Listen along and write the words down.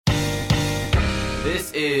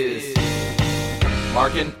This is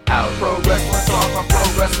Markin Out. Pro Wrestling Talk by Pro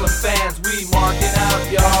Wrestling fans. We marking out,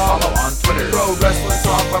 y'all. Follow on Twitter. Pro Wrestling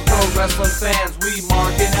Talk by Pro Wrestling fans. We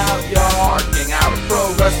marking out, y'all. Marking Out.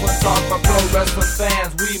 Pro Wrestling Talk by Pro Wrestling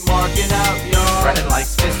fans. We marking out, y'all. Brennan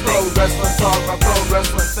likes fisting. Pro Wrestling Talk by Pro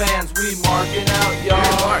Wrestling fans. We marking out, y'all.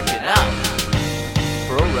 We're marking out.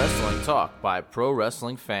 Pro Wrestling Talk by Pro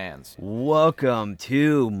Wrestling fans. Welcome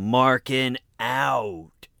to Markin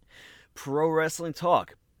Out. Pro Wrestling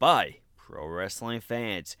Talk by Pro Wrestling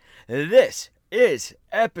fans. This is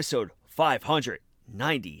episode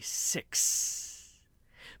 596.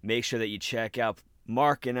 Make sure that you check out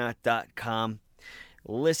markinout.com.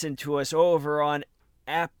 Listen to us over on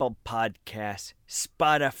Apple Podcasts,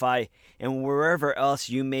 Spotify, and wherever else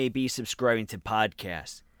you may be subscribing to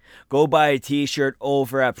podcasts. Go buy a t-shirt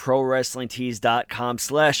over at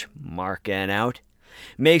prowrestlingtees.com/markinout.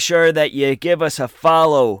 Make sure that you give us a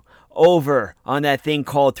follow over on that thing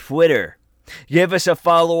called Twitter. Give us a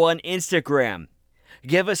follow on Instagram.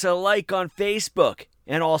 Give us a like on Facebook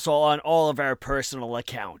and also on all of our personal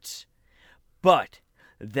accounts. But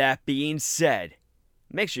that being said,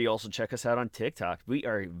 make sure you also check us out on TikTok. We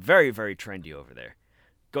are very, very trendy over there.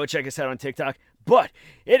 Go check us out on TikTok. But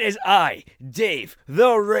it is I, Dave,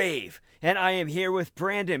 the Rave, and I am here with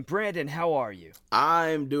Brandon. Brandon, how are you?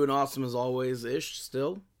 I'm doing awesome as always,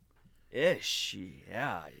 still. Ish,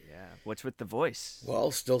 yeah. What's with the voice?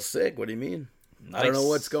 Well, still sick. What do you mean? Nice. I don't know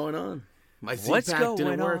what's going on. My Z-Pack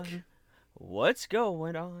didn't work. What's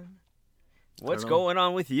going on? What's going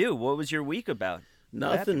on with you? What was your week about?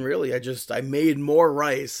 Nothing really. I made more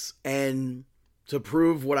rice, and to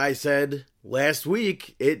prove what I said last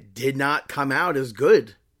week, it did not come out as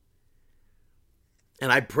good.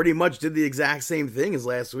 And I pretty much did the exact same thing as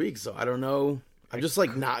last week, so I don't know. I'm just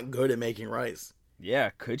not good at making rice.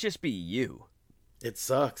 Yeah, could just be you. It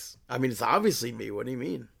sucks. I mean, it's obviously me. What do you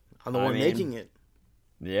mean? I'm the one making it.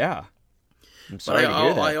 Yeah. I'm sorry to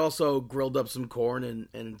hear that. I also grilled up some corn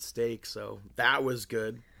and steak, so that was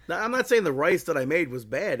good. Now, I'm not saying the rice that I made was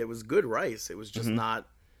bad. It was good rice. It was just not...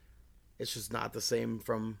 It's just not the same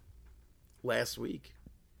from last week.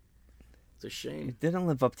 It's a shame. It didn't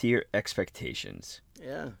live up to your expectations.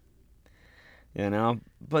 Yeah.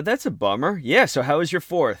 But that's a bummer. Yeah, so how was your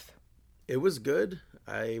 4th? It was good.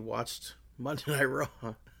 I watched Monday Night Raw.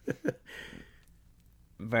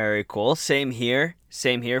 Very cool. Same here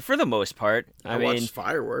for the most part. I watched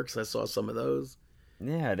fireworks. I saw some of those.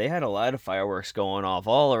 Yeah, they had a lot of fireworks going off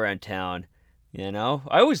all around town. I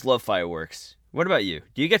always love fireworks. What about you?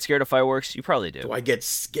 Do you get scared of fireworks? You probably do. Do I get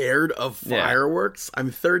scared of fireworks? Yeah.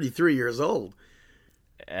 I'm 33 years old.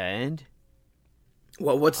 And?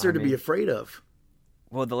 Well, what's there to be afraid of?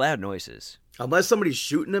 Well, the loud noises. Unless somebody's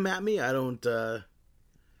shooting them at me, I'm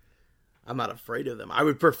not afraid of them. I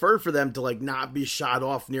would prefer for them to not be shot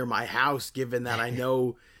off near my house, given that I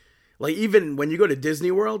know, even when you go to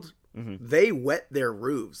Disney World, they wet their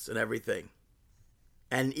roofs and everything.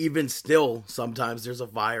 And even still, sometimes there's a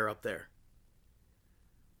fire up there.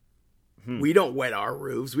 We don't wet our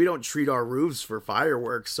roofs. We don't treat our roofs for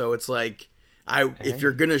fireworks. So it's if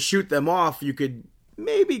you're going to shoot them off, you could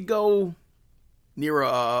maybe go near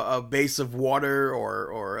a base of water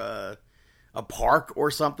or a park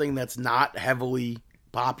or something that's not heavily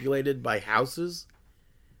populated by houses.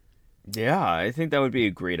 Yeah, I think that would be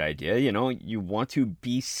a great idea. You want to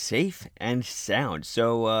be safe and sound.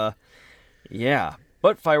 So, yeah.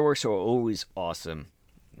 But fireworks are always awesome,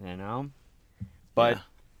 But... Yeah.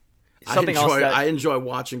 I enjoy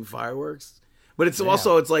watching fireworks, but it's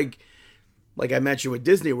also, it's like I mentioned with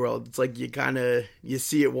Disney World, it's you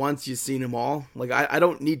see it once, you've seen them all. I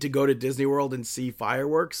don't need to go to Disney World and see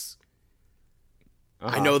fireworks.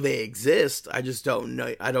 I know they exist. I just don't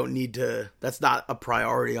know. I don't need to. That's not a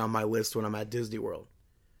priority on my list when I'm at Disney World.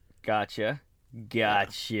 Gotcha.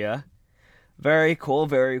 Very cool.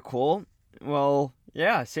 Very cool. Well,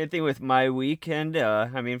 yeah, same thing with my weekend.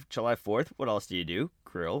 July 4th, what else do you do?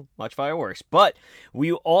 Grill, watch fireworks. But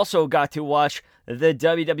we also got to watch the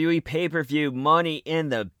WWE pay-per-view Money in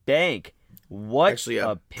the Bank. Actually,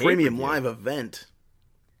 a premium live event.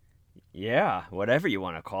 Yeah, whatever you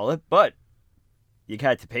want to call it, but you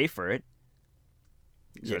had to pay for it.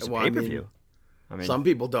 So it's a pay-per-view. Some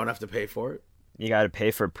people don't have to pay for it. You got to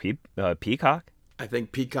pay for Peacock. I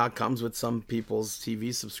think Peacock comes with some people's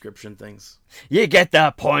TV subscription things. You get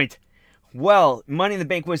that point. Well, Money in the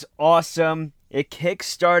Bank was awesome. It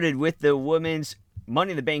kick-started with the women's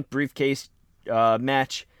Money in the Bank briefcase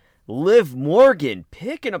match. Liv Morgan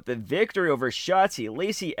picking up the victory over Shotzi,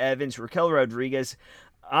 Lacey Evans, Raquel Rodriguez,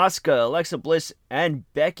 Asuka, Alexa Bliss, and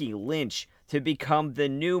Becky Lynch to become the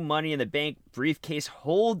new Money in the Bank briefcase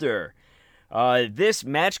holder. This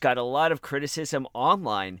match got a lot of criticism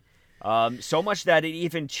online, so much that it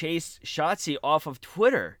even chased Shotzi off of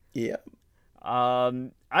Twitter. Yeah.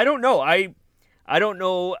 I don't know. I don't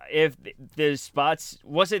know if the spots,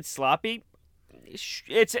 was it sloppy?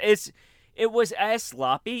 It was as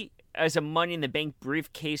sloppy as a Money in the Bank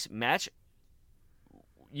briefcase match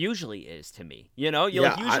usually is to me. You know,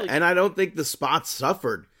 and I don't think the spots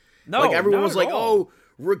suffered. No, like everyone was like, all. "Oh,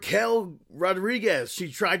 Raquel Rodriguez, she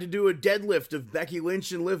tried to do a deadlift of Becky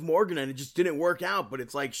Lynch and Liv Morgan, and it just didn't work out." But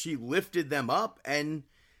it's like she lifted them up, and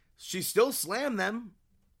she still slammed them.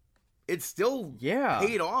 It still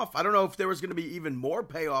paid off. I don't know if there was going to be even more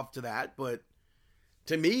payoff to that, but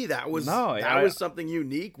to me, that was something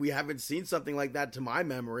unique. We haven't seen something like that to my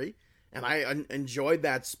memory. And I enjoyed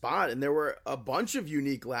that spot, and there were a bunch of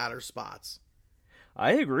unique ladder spots.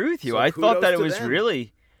 I agree with you. So I thought that it was them.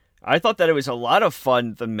 I thought that it was a lot of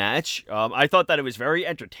fun, the match. I thought that it was very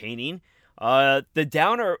entertaining.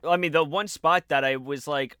 The one spot that I was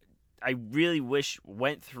like, I really wish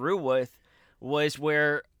went through with was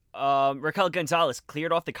where Raquel Gonzalez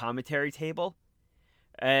cleared off the commentary table,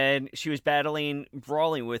 and she was brawling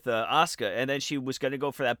with Asuka, and then she was going to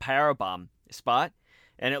go for that powerbomb spot.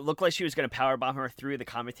 And it looked like she was going to powerbomb her through the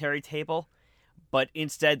commentary table. But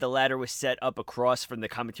instead, the ladder was set up across from the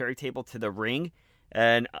commentary table to the ring.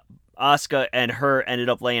 And Asuka and her ended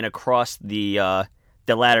up laying across the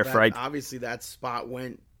ladder. Obviously, that spot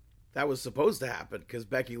that was supposed to happen because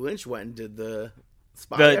Becky Lynch went and did the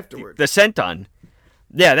spot afterwards. The senton.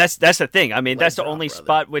 Yeah, that's the thing. I mean, that's the only brother.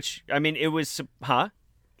 spot which, I mean, it was, huh?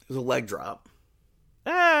 It was a leg drop.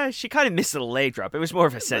 She kind of missed the leg drop. It was more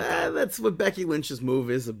of a senton. That's what Becky Lynch's move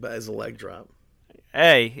is a leg drop.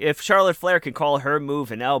 Hey, if Charlotte Flair can call her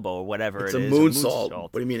move an elbow or whatever it's it a is. Moonsault.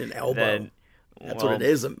 What do you mean an elbow? That's what it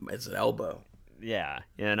is. It's an elbow. Yeah,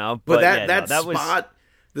 you know. But that spot, was...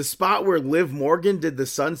 the spot where Liv Morgan did the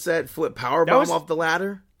sunset flip powerbomb off the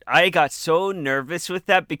ladder. I got so nervous with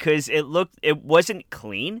that because it wasn't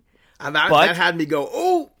clean. And that had me go,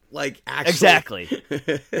 oh, like actually. Exactly.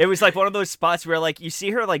 It was like one of those spots where like you see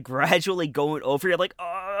her like gradually going over. You're like,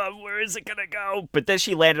 oh, where is it gonna go? But then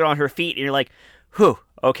she landed on her feet, and you're like, whew,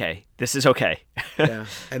 okay, this is okay. Yeah,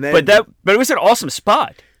 and then but it was an awesome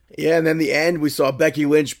spot. Yeah, and then the end, we saw Becky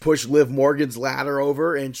Lynch push Liv Morgan's ladder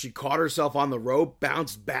over, and she caught herself on the rope,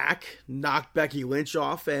 bounced back, knocked Becky Lynch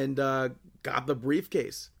off, and got the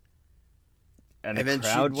briefcase. And then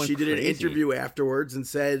she did an interview afterwards and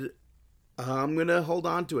said, I'm going to hold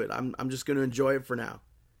on to it. I'm just going to enjoy it for now.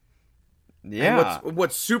 Yeah. And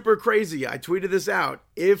what's super crazy, I tweeted this out.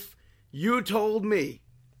 If you told me,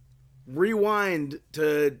 rewind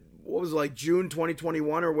to, what was it, like June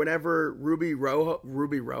 2021 or whenever Ruby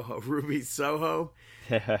Soho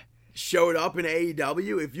showed up in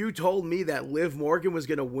AEW, if you told me that Liv Morgan was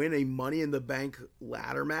going to win a Money in the Bank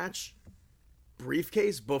ladder match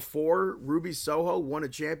briefcase before Ruby Soho won a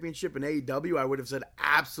championship in AEW, I would have said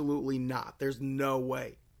absolutely not. There's no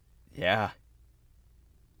way. Yeah.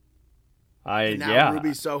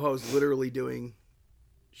 Ruby Soho's literally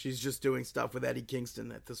she's just doing stuff with Eddie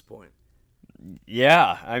Kingston at this point.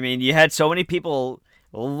 Yeah, I mean, you had so many people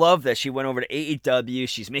love that she went over to AEW.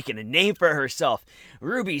 She's making a name for herself.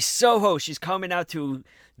 Ruby Soho, she's coming out to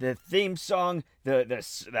the theme song.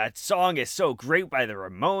 That song is so great by the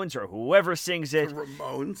Ramones or whoever sings it. The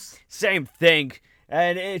Ramones. Same thing.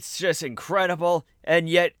 And it's just incredible. And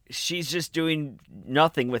yet she's just doing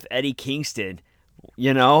nothing with Eddie Kingston.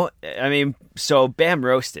 You know? I mean, so bam,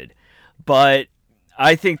 roasted. But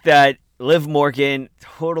I think that Liv Morgan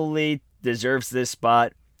totally deserves this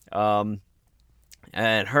spot. And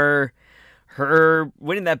her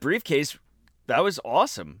winning that briefcase, that was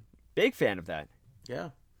awesome. Big fan of that. Yeah.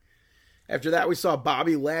 After that, we saw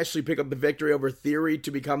Bobby Lashley pick up the victory over Theory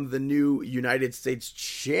to become the new United States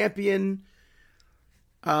champion.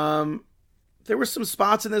 There were some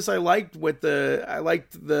spots in this I liked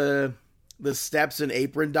the steps and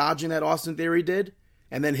apron dodging that Austin Theory did,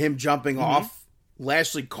 and then him jumping off.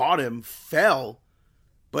 Lashley caught him, fell,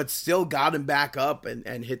 but still got him back up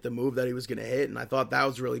and hit the move that he was going to hit, and I thought that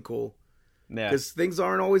was really cool. Yeah, because things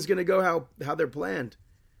aren't always going to go how they're planned.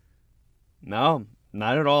 No,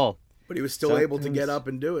 not at all. But he was still able to get up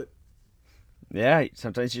and do it. Yeah,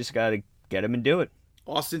 sometimes you just got to get him and do it.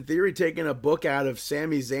 Austin Theory taking a book out of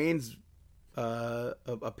Sami Zayn's,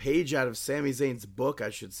 a page out of Sami Zayn's book, I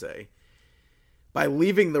should say, by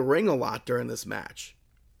leaving the ring a lot during this match.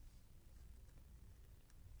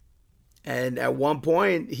 And at one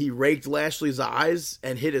point, he raked Lashley's eyes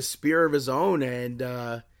and hit a spear of his own, and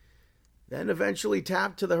then eventually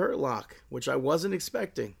tapped to the Hurt Lock, which I wasn't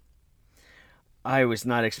expecting. I was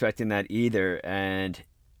not expecting that either, and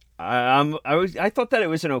I thought that it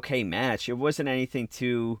was an okay match. It wasn't anything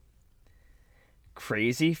too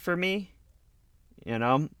crazy for me. You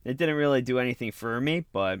know, it didn't really do anything for me,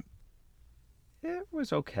 but it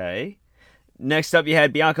was okay. Next up, you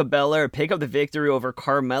had Bianca Belair pick up the victory over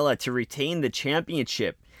Carmella to retain the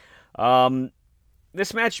championship.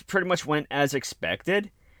 This match pretty much went as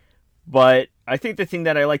expected, but I think the thing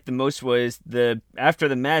that I liked the most was after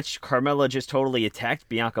the match, Carmella just totally attacked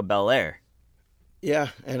Bianca Belair. Yeah,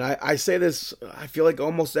 and I say this, I feel like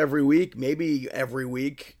almost every week, maybe every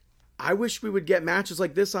week. I wish we would get matches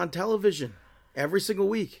like this on television every single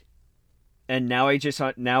week. And now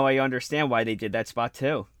I understand why they did that spot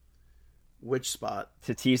too. Which spot?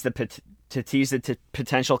 To tease the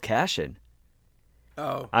potential cash-in.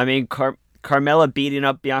 Oh. I mean, Carmella beating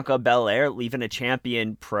up Bianca Belair, leaving a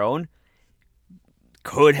champion prone,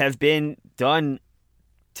 could have been done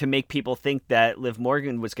to make people think that Liv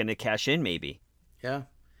Morgan was going to cash in, maybe. Yeah.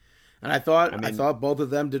 And I thought both of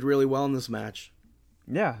them did really well in this match.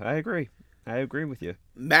 Yeah, I agree. I agree with you.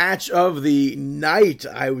 Match of the night,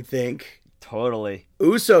 I would think. Totally.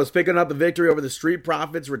 Usos picking up the victory over the Street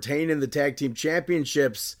Profits, retaining the tag team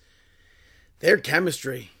championships. Their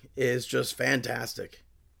chemistry is just fantastic.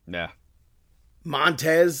 Yeah.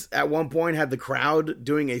 Montez at one point had the crowd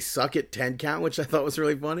doing a suck it 10 count, which I thought was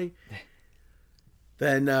really funny.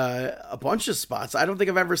 Then a bunch of spots. I don't think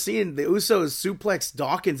I've ever seen the Usos suplex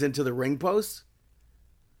Dawkins into the ring post.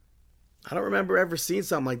 I don't remember ever seeing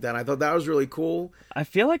something like that. I thought that was really cool. I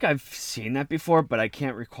feel like I've seen that before, but I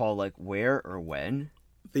can't recall like where or when.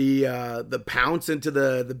 The pounce into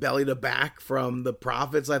the belly to back from the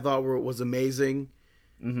Profits I thought was amazing.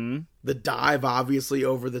 Mm-hmm. The dive obviously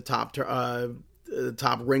over the top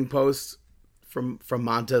ring post from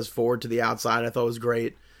Montez forward to the outside I thought was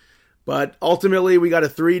great. But ultimately we got a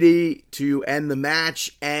 3D to end the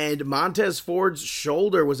match, and Montez Ford's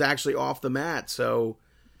shoulder was actually off the mat, so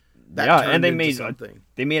and they made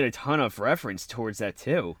a ton of reference towards that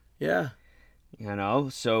too. Yeah. You know,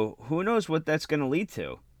 so who knows what that's going to lead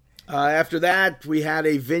to. After that, we had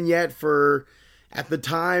a vignette for, at the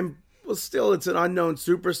time, well, still it's an unknown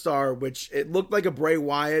superstar, which it looked like a Bray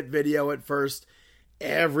Wyatt video at first.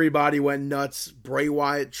 Everybody went nuts. Bray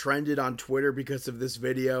Wyatt trended on Twitter because of this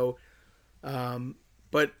video.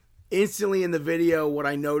 But instantly in the video, what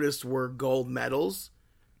I noticed were gold medals.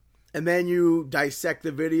 And then you dissect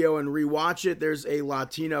the video and rewatch it. There's a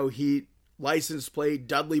Latino Heat license plate,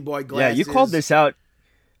 Dudley Boy glasses. Yeah, you called this out.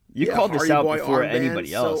 You called this out before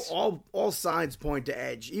anybody else. So all signs point to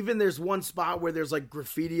Edge. Even there's one spot where there's like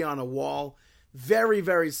graffiti on a wall. Very,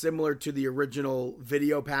 very similar to the original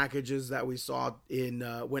video packages that we saw in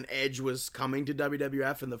when Edge was coming to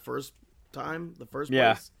WWF in the first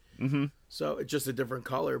place. Mm-hmm. So it's just a different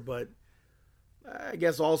color. But I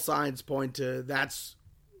guess all signs point to that's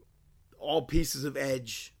all pieces of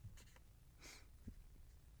Edge.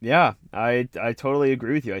 Yeah, I totally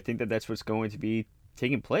agree with you. I think that's what's going to be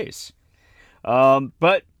taking place.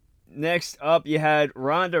 But next up, you had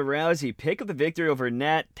Ronda Rousey pick up the victory over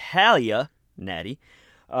Natty.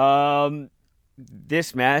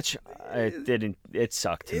 This match, it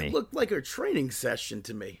sucked to me. It looked like a training session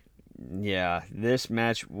to me. Yeah, this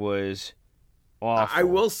match was awful. I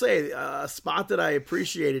will say, a spot that I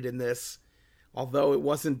appreciated in this, although it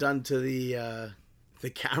wasn't done to the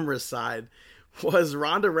camera side, was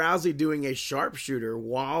Ronda Rousey doing a sharpshooter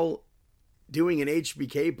while doing an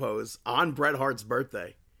HBK pose on Bret Hart's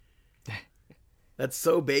birthday. That's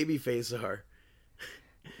so babyface of her.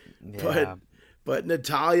 Yeah. But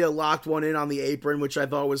Natalya locked one in on the apron, which I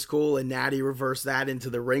thought was cool, and Natty reversed that into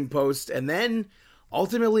the ring post. And then,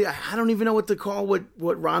 ultimately, I don't even know what to call what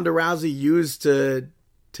Ronda Rousey used to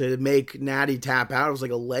make Natty tap out. It was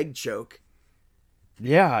like a leg choke.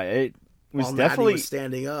 Yeah, it was while definitely Natty was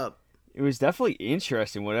standing up. It was definitely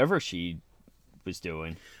interesting, whatever she was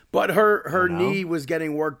doing. But her knee was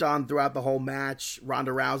getting worked on throughout the whole match,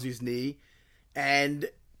 Ronda Rousey's knee. And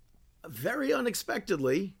very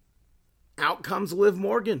unexpectedly, out comes Liv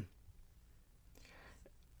Morgan.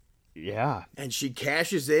 Yeah. And she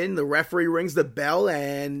cashes in, the referee rings the bell,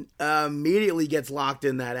 and immediately gets locked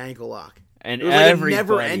in that ankle lock. And it was like a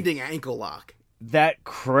never-ending ankle lock. That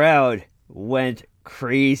crowd went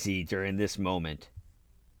crazy during this moment.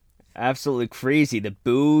 Absolutely crazy. The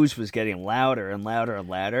boos was getting louder and louder and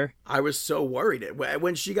louder. I was so worried.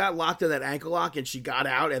 When she got locked in that ankle lock and she got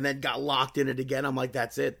out and then got locked in it again, I'm like,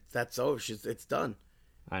 that's it. That's over. It's done.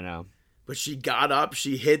 I know. But she got up,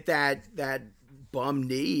 she hit that bum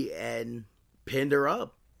knee and pinned her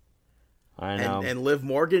up. I know. And Liv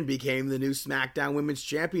Morgan became the new SmackDown Women's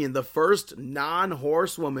Champion, the first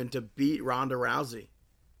non-horsewoman to beat Ronda Rousey.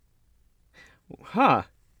 Huh.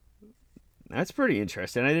 That's pretty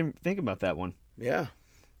interesting. I didn't think about that one. Yeah.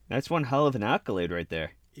 That's one hell of an accolade right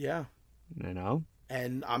there. Yeah. You know?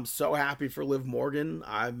 And I'm so happy for Liv Morgan.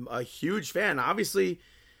 I'm a huge fan. Obviously,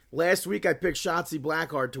 last week I picked Shotzi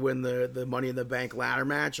Blackheart to win the Money in the Bank ladder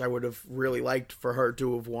match. I would have really liked for her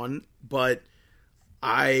to have won. But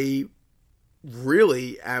I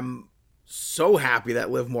really am so happy that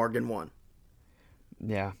Liv Morgan won.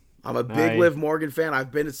 Yeah. I'm a big Liv Morgan fan.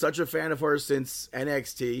 I've been such a fan of her since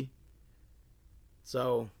NXT.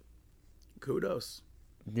 So, kudos.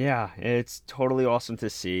 Yeah, it's totally awesome to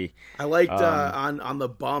see. I liked on the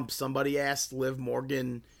bump, somebody asked Liv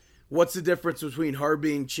Morgan, what's the difference between her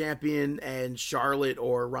being champion and Charlotte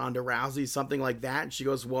or Ronda Rousey, something like that. And she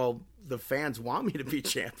goes, well, the fans want me to be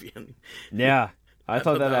champion. Yeah, I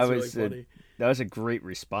thought that was really that was a great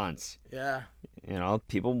response. Yeah. You know,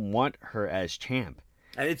 people want her as champ.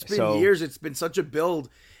 And it's been years. It's been such a build.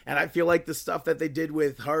 And I feel like the stuff that they did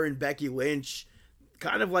with her and Becky Lynch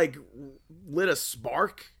kind of like lit a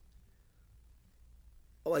spark,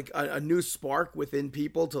 like a new spark within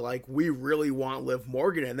people to like, we really want Liv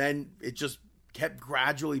Morgan. And then it just kept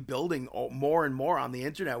gradually building more and more on the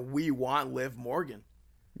internet. We want Liv Morgan.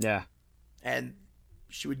 Yeah. And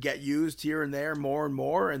she would get used here and there more and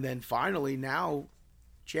more. And then finally now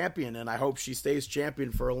champion. And I hope she stays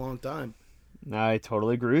champion for a long time. I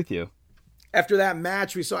totally agree with you. After that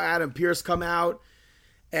match, we saw Adam Pearce come out.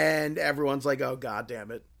 And everyone's like, oh, God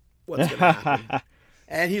damn it. What's going to happen?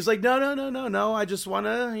 And he's like, no. I just want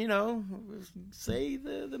to, say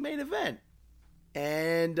the main event.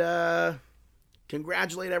 And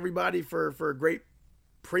congratulate everybody for a great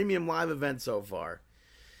premium live event so far.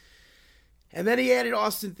 And then he added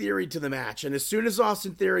Austin Theory to the match. And as soon as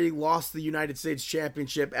Austin Theory lost the United States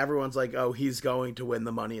Championship, everyone's like, oh, he's going to win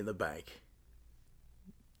the Money in the Bank.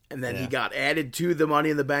 And then he got added to the Money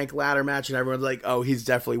in the Bank ladder match, and everyone's like, oh, he's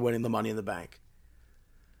definitely winning the Money in the Bank.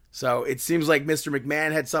 So it seems like Mr.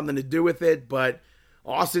 McMahon had something to do with it, but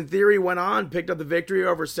Austin Theory went on, picked up the victory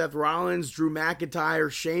over Seth Rollins, Drew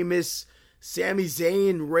McIntyre, Sheamus, Sami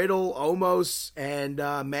Zayn, Riddle, Omos, and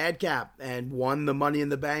Madcap, and won the Money in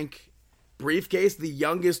the Bank briefcase, the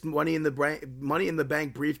youngest Money in the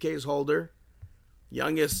Bank briefcase holder,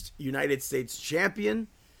 youngest United States champion.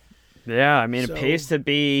 Yeah, I mean, it pays to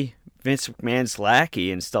be Vince McMahon's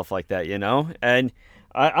lackey and stuff like that, you know? And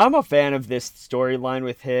I'm a fan of this storyline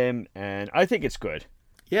with him, and I think it's good.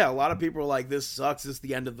 Yeah, a lot of people are like, this sucks, this is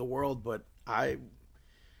the end of the world, but I'm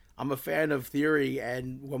a fan of Theory,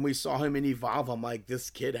 and when we saw him in Evolve, I'm like, this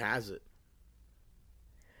kid has it.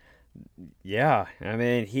 Yeah, I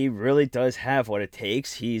mean, he really does have what it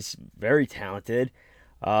takes. He's very talented,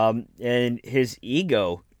 and his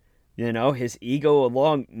ego... You know, his ego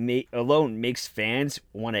alone makes fans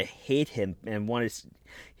want to hate him and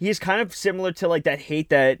he's kind of similar to like that hate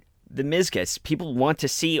that the Miz gets. People want to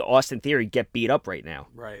see Austin Theory get beat up right now.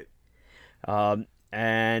 Right.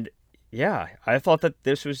 And yeah, I thought that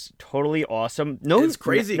this was totally awesome. No, it's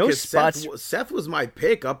crazy because Seth was my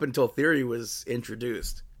pick up until Theory was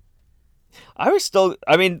introduced. A spot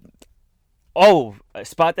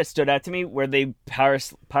that stood out to me where they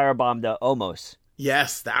powerbombed Omos.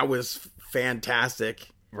 Yes, that was fantastic.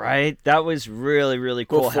 Right? That was really, really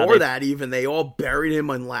cool. Before that, even, they all buried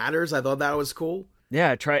him on ladders. I thought that was cool.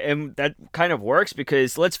 Yeah, and that kind of works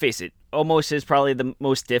because, let's face it, Omos is probably the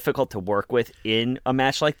most difficult to work with in a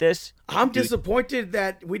match like this. I'm disappointed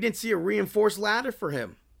that we didn't see a reinforced ladder for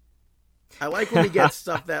him. I like when he gets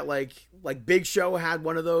stuff that, like Big Show had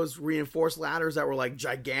one of those reinforced ladders that were, like,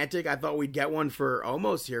 gigantic. I thought we'd get one for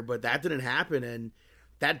Omos here, but that didn't happen, and...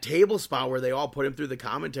 that table spot where they all put him through the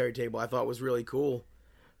commentary table, I thought was really cool.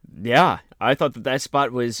 Yeah, I thought that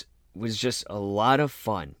spot was just a lot of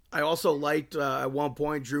fun. I also liked, at one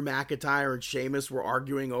point, Drew McIntyre and Sheamus were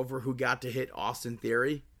arguing over who got to hit Austin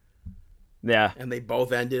Theory. Yeah. And they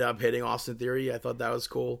both ended up hitting Austin Theory. I thought that was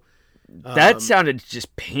cool. That sounded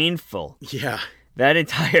just painful. Yeah. That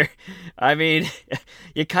entire... I mean,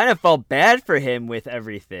 you kind of felt bad for him with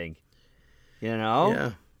everything. You know?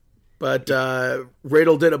 Yeah. But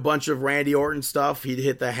Riddle did a bunch of Randy Orton stuff. He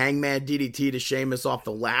hit the Hangman DDT to Sheamus off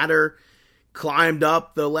the ladder, climbed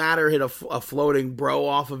up the ladder, hit a floating bro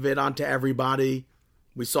off of it onto everybody.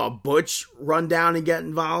 We saw Butch run down and get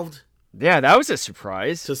involved. Yeah, that was a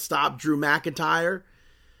surprise. To stop Drew McIntyre.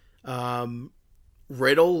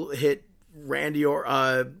 Riddle hit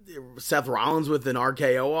Seth Rollins with an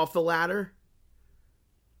RKO off the ladder.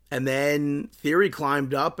 And then Theory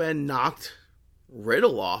climbed up and knocked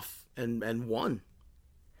Riddle off. And won.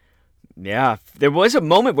 Yeah, there was a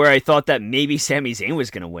moment where I thought that maybe Sami Zayn was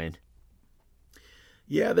going to win.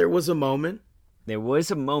 Yeah, there was a moment. There was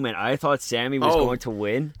a moment I thought Sami was going to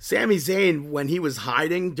win. Sami Zayn, when he was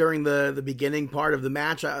hiding during the beginning part of the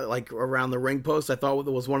match, like around the ring post, I thought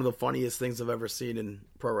it was one of the funniest things I've ever seen in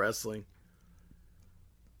pro wrestling.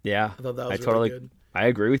 Yeah, I thought that was really good. I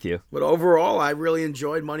agree with you. But overall, I really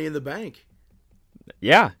enjoyed Money in the Bank.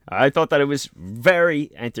 Yeah, I thought that it was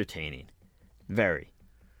very entertaining. Very.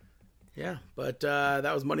 Yeah, but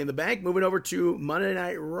that was Money in the Bank. Moving over to Monday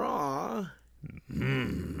Night Raw.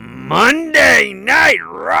 Monday Night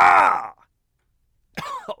Raw!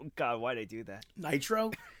 Oh, God, why'd I do that?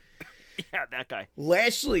 Nitro? Yeah, that guy.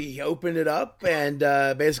 Lashley opened it up and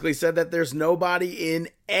basically said that there's nobody in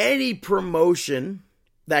any promotion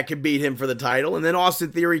that could beat him for the title. And then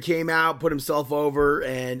Austin Theory came out, put himself over,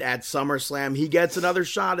 and at SummerSlam, he gets another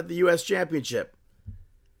shot at the U.S. Championship.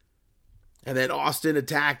 And then Austin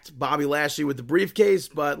attacked Bobby Lashley with the briefcase,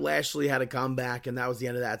 but Lashley had a comeback, and that was the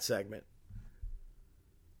end of that segment.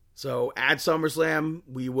 So at SummerSlam,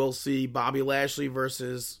 we will see Bobby Lashley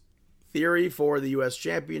versus Theory for the U.S.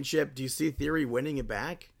 Championship. Do you see Theory winning it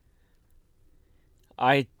back?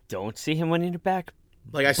 I don't see him winning it back.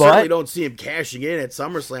 I certainly don't see him cashing in at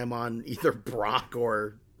SummerSlam on either Brock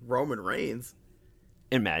or Roman Reigns.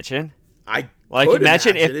 Imagine.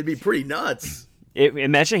 Imagine if it'd be pretty nuts.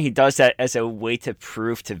 Imagine he does that as a way to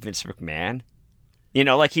prove to Vince McMahon.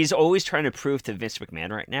 He's always trying to prove to Vince McMahon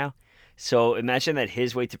right now. So imagine that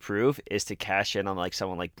his way to prove is to cash in on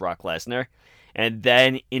someone like Brock Lesnar. And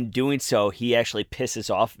then in doing so, he actually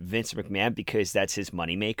pisses off Vince McMahon because that's his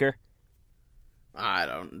moneymaker. I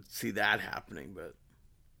don't see that happening, but...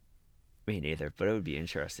 Me neither, but it would be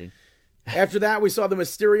interesting. After that, we saw the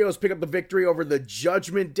Mysterios pick up the victory over the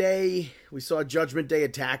Judgment Day. We saw Judgment Day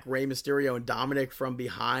attack Rey Mysterio and Dominic from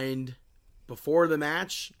behind before the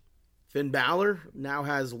match. Finn Balor now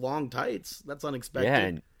has long tights. That's unexpected. Yeah,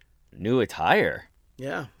 and new attire.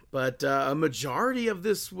 Yeah, but a majority of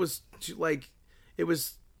this was it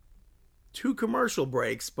was 2 commercial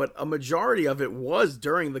breaks, but a majority of it was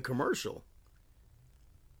during the commercial.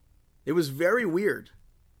 It was very weird.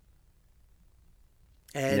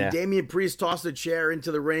 And Damian Priest tossed a chair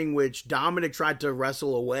into the ring, which Dominic tried to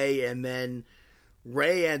wrestle away, and then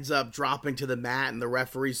Rey ends up dropping to the mat, and the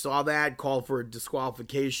referee saw that, called for a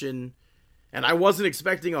disqualification. And I wasn't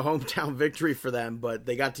expecting a hometown victory for them, but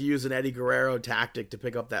they got to use an Eddie Guerrero tactic to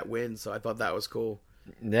pick up that win, so I thought that was cool.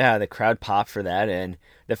 Yeah, the crowd popped for that, and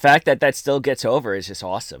the fact that still gets over is just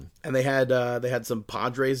awesome. And they had some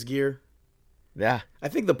Padres gear. Yeah. I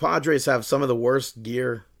think the Padres have some of the worst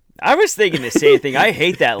gear. I was thinking the same thing. I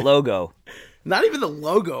hate that logo. Not even the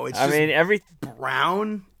logo. It's just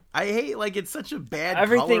brown. I hate, it's such a bad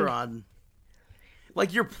color on...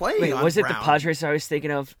 you're playing on was brown. It the Padres I was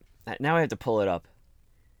thinking of? Now I have to pull it up.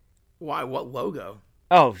 Why? What logo?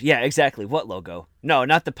 Oh, yeah, exactly. What logo? No,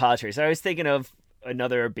 not the Padres. I was thinking of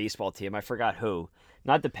another baseball team. I forgot who.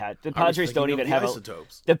 Not the The Padres don't even have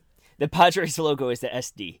Isotopes. The Padres logo is the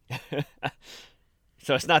SD.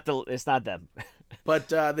 So it's not them. But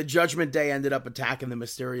the Judgment Day ended up attacking the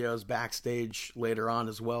Mysterios backstage later on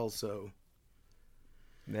as well, so...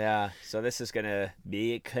 Yeah, so this is going to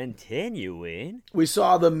be continuing. We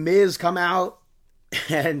saw The Miz come out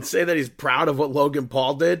and say that he's proud of what Logan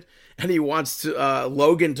Paul did, and he wants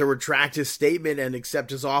Logan to retract his statement and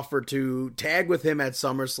accept his offer to tag with him at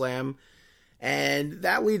SummerSlam. And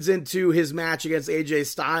that leads into his match against AJ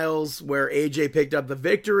Styles, where AJ picked up the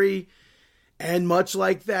victory. And much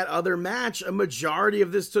like that other match, a majority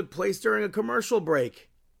of this took place during a commercial break.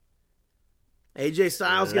 AJ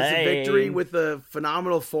Styles gets a victory with a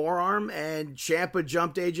phenomenal forearm, and Ciampa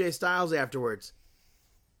jumped AJ Styles afterwards.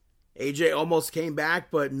 AJ almost came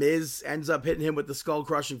back, but Miz ends up hitting him with the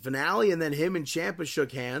skull-crushing finale, and then him and Ciampa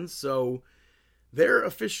shook hands, so they're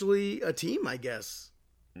officially a team, I guess.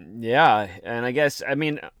 Yeah, and I guess,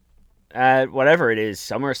 whatever it is,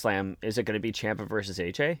 SummerSlam, is it going to be Ciampa versus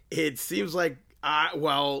AJ? It seems like, I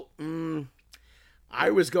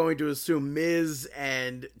was going to assume Miz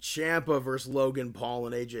and Ciampa versus Logan Paul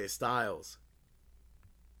and AJ Styles.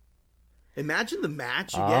 Imagine the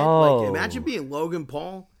match again. Imagine being Logan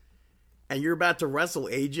Paul and you're about to wrestle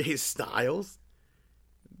AJ Styles.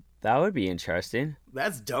 That would be interesting.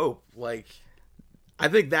 That's dope. I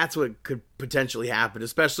think that's what could potentially happen,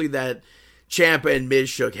 especially that Ciampa and Miz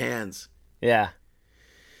shook hands. Yeah.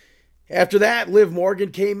 After that, Liv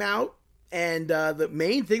Morgan came out, and the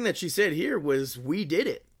main thing that she said here was, "We did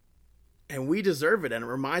it, and we deserve it." And it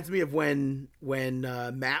reminds me of when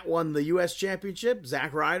Matt won the U.S. Championship,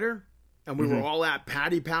 Zack Ryder, and we were all at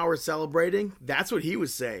Patty Power celebrating. That's what he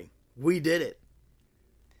was saying. We did it.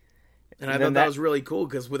 And I thought that was really cool,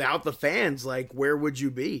 because without the fans, where would you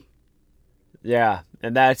be? Yeah,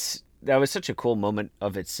 and that's that was such a cool moment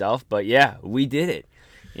of itself. But yeah, we did it,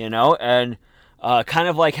 and kind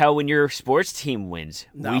of like how when your sports team wins,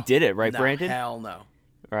 we did it, right, Brandon? Hell no.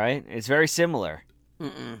 Right? It's very similar.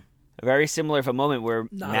 Very similar of a moment where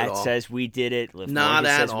Matt says we did it, Liv Morgan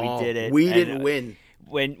says we did it. We didn't win.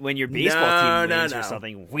 When your baseball team wins or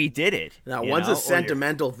something, we did it. Now, one's a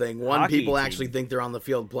sentimental thing. One, people actually think they're on the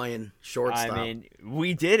field playing shortstop. I mean,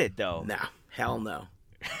 we did it, though. No, hell no.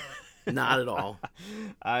 Not at all.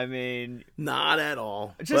 I mean... Not at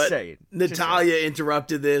all. Just saying. Natalya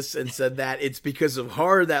interrupted this and said that it's because of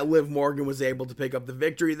her that Liv Morgan was able to pick up the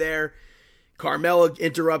victory there. Carmella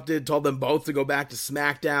interrupted, told them both to go back to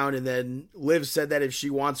SmackDown, and then Liv said that if she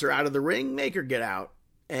wants her out of the ring, make her get out.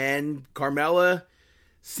 And Carmella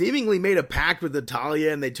seemingly made a pact with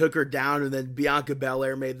Natalya, and they took her down, and then Bianca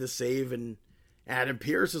Belair made the save, and Adam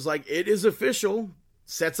Pearce is like, it is official.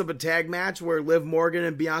 Sets up a tag match where Liv Morgan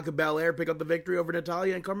and Bianca Belair pick up the victory over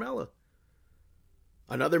Natalya and Carmella.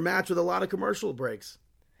 Another match with a lot of commercial breaks.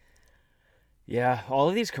 Yeah, all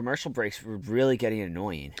of these commercial breaks were really getting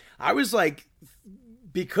annoying. I was like,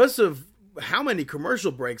 because of how many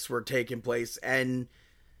commercial breaks were taking place, and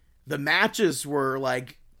the matches were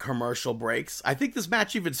like commercial breaks. I think this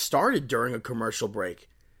match even started during a commercial break.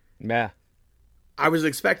 Yeah. I was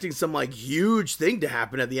expecting some like huge thing to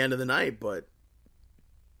happen at the end of the night, but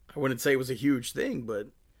I wouldn't say it was a huge thing, but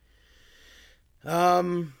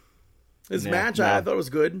this match, I thought it was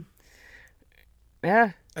good.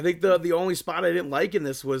 Yeah. I think the only spot I didn't like in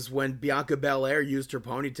this was when Bianca Belair used her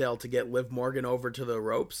ponytail to get Liv Morgan over to the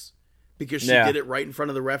ropes because she did it right in front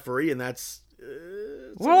of the referee, and that's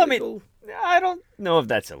well, illegal. I mean, I don't know if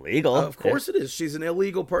that's illegal. Of course it is. She's an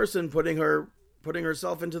illegal person putting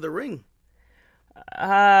herself into the ring.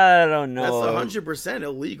 I don't know. That's 100%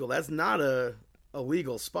 illegal. That's not a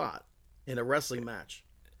legal spot in a wrestling match.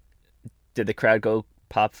 Did the crowd go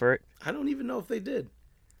pop for it? I don't even know if they did.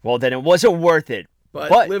 Well, then it wasn't worth it.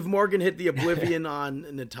 But Liv Morgan hit the Oblivion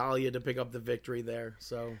on Natalya to pick up the victory there.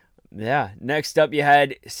 So yeah. Next up, you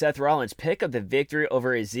had Seth Rollins pick up the victory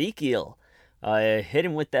over Ezekiel. Hit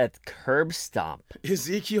him with that curb stomp.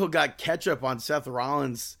 Ezekiel got ketchup on Seth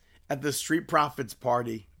Rollins at the Street Profits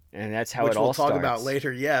party. And that's how it all starts. Which we'll talk about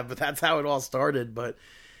later, yeah. But that's how it all started. But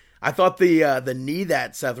I thought the knee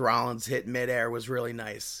that Seth Rollins hit midair was really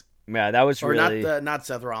nice. Yeah, that was really... Or not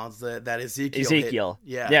Seth Rollins, that Ezekiel. Hit.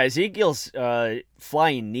 Yeah. Yeah, Ezekiel's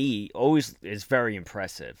flying knee always is very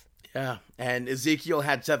impressive. Yeah, and Ezekiel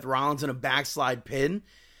had Seth Rollins in a backslide pin,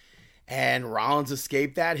 and Rollins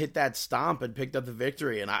escaped that, hit that stomp, and picked up the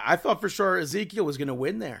victory. And I thought for sure Ezekiel was going to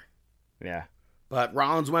win there. Yeah. But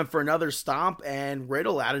Rollins went for another stomp, and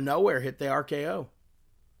Riddle, out of nowhere, hit the RKO.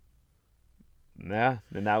 Yeah,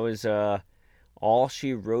 and that was... all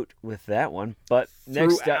she wrote with that one. But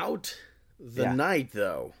next throughout the night,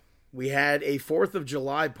 though, we had a 4th of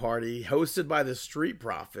July party hosted by the Street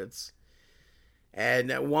Profits. And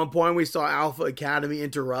at one point we saw Alpha Academy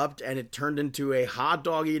interrupt, and it turned into a hot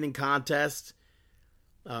dog eating contest.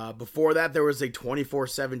 Before that, there was a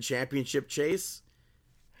 24/7 championship chase.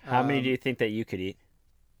 How many do you think that you could eat?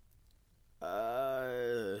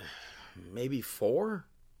 Maybe 4.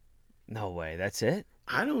 No way. That's it?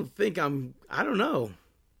 I don't know.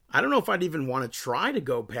 I don't know if I'd even want to try to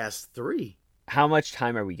go past 3. How much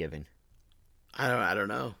time are we given? I don't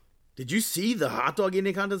know. Did you see the hot dog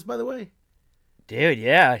eating contest, by the way? Dude,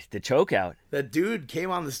 yeah, the choke out. That dude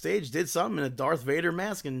came on the stage, did something in a Darth Vader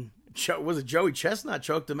mask, and was it Joey Chestnut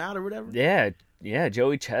choked him out or whatever? Yeah,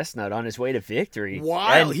 Joey Chestnut on his way to victory.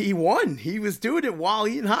 While he won. He was doing it while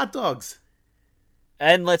eating hot dogs.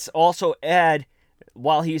 And let's also add,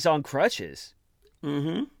 while he's on crutches.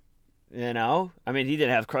 Mm-hmm. You know? I mean, he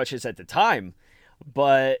didn't have crutches at the time,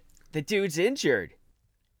 but the dude's injured.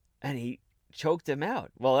 And he choked him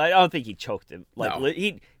out. Well, I don't think he choked him. No.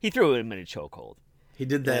 He threw him in a chokehold. He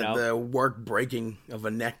did that, the work breaking of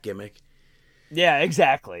a neck gimmick. Yeah,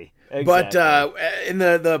 exactly. But in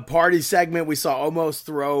the party segment, we saw Omos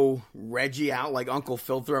throw Reggie out like Uncle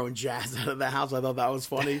Phil throwing Jazz out of the house. I thought that was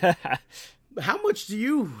funny. How much do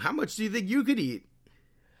you think you could eat?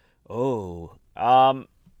 Oh,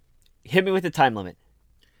 hit me with the time limit.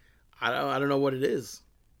 I don't know what it is.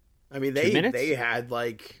 I mean, they had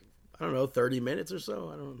like, I don't know, 30 minutes or so.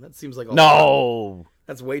 I don't know. That seems like a lot.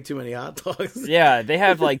 That's way too many hot dogs. Yeah, they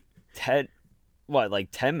have like 10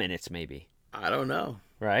 minutes maybe. I don't know.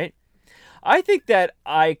 Right? I think that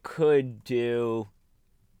I could do,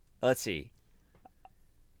 let's see.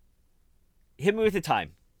 Hit me with the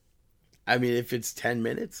time. I mean, if it's 10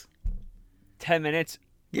 minutes. 10 minutes?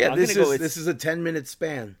 Yeah, this is a 10-minute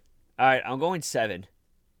span. All right, I'm going 7.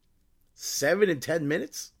 7 in 10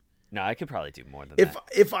 minutes? No, I could probably do more than that.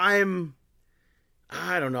 If I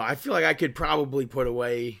don't know. I feel like I could probably put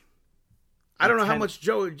away. I don't know how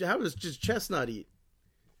does just Chestnut eat?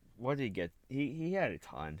 What did he get? He had a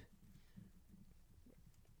ton.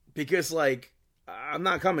 Because, like, I'm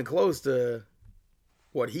not coming close to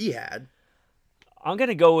what he had. I'm going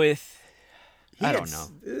to go with, I don't know.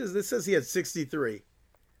 This says he had 63.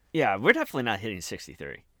 Yeah, we're definitely not hitting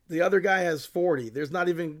 63. The other guy has 40. There's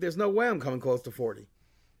no way I'm coming close to 40.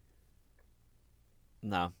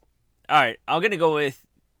 No. All right, I'm going to go with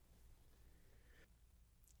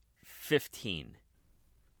 15.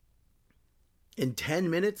 In 10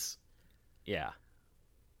 minutes? Yeah.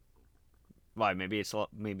 Why? Maybe it's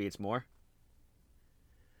more?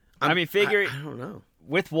 I don't know.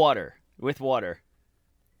 With water.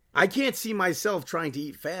 I can't see myself trying to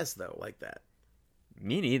eat fast, though, like that.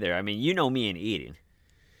 Me neither. I mean, you know me and eating.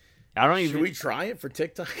 Should we try it for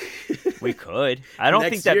TikTok? We could. I don't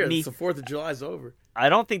think that the 4th of July is over. I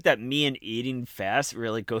don't think that me and eating fast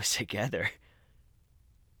really goes together.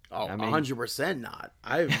 Oh, 100% not.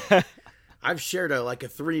 I've shared a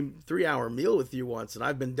 3-hour meal with you once, and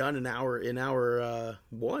I've been done in hour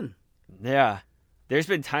 1. Yeah. There's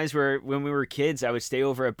been times where when we were kids, I would stay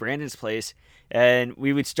over at Brandon's place, and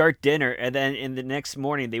we would start dinner, and then in the next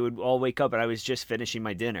morning, they would all wake up, and I was just finishing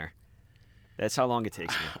my dinner. That's how long it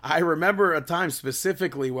takes me. I remember a time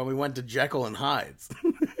specifically when we went to Jekyll and Hyde's.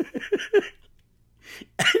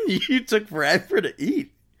 And you took forever to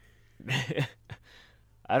eat.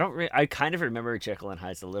 I kind of remember Jekyll and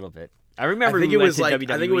Hyde's a little bit. I remember I think we it was went to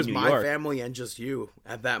WWE I think it was New my York. family and just you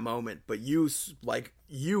at that moment. But you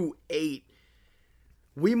ate.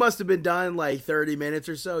 We must have been done 30 minutes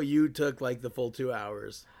or so. You took the full 2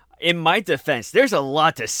 hours. In my defense, there's a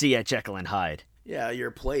lot to see at Jekyll and Hyde. Yeah,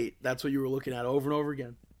 your plate. That's what you were looking at over and over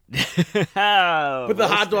again. Oh, but the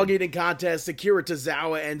hot dog eating contest, Akira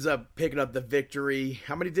Tozawa ends up picking up the victory.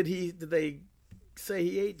 How many did they say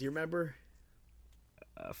he ate? Do you remember?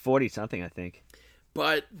 40 something, I think.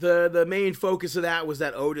 But the main focus of that was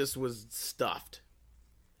that Otis was stuffed.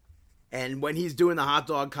 And when he's doing the hot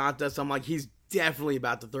dog contest, I'm like, he's definitely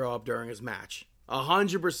about to throw up during his match.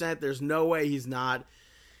 100%. There's no way he's not.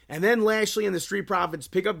 And then Lashley and the Street Profits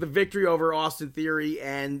pick up the victory over Austin Theory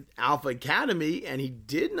and Alpha Academy, and he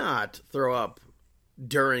did not throw up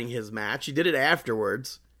during his match. He did it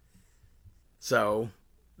afterwards. So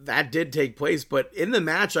that did take place. But in the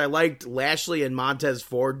match, I liked Lashley and Montez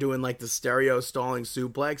Ford doing the stereo stalling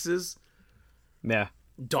suplexes. Yeah.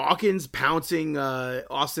 Dawkins pouncing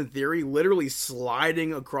Austin Theory, literally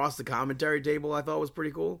sliding across the commentary table, I thought was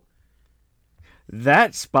pretty cool.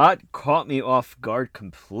 That spot caught me off guard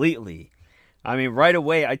completely. I mean, right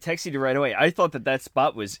away, I texted you right away. I thought that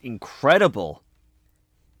spot was incredible.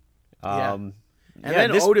 And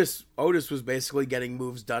then Otis was basically getting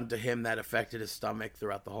moves done to him that affected his stomach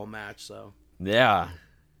throughout the whole match. So yeah,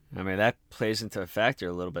 I mean that plays into a factor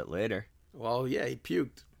a little bit later. Well, yeah, he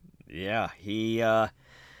puked. Yeah,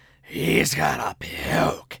 he's gonna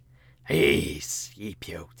puke. He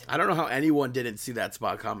puked. I don't know how anyone didn't see that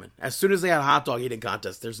spot coming. As soon as they had a hot dog eating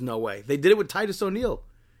contest, there's no way. They did it with Titus O'Neil.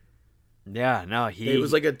 Yeah, no, it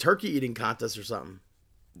was like a turkey eating contest or something.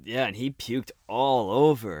 Yeah, and he puked all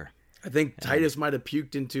over. I think Titus might have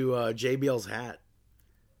puked into JBL's hat,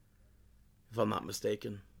 if I'm not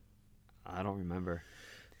mistaken. I don't remember.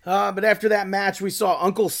 But after that match, we saw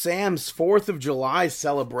Uncle Sam's 4th of July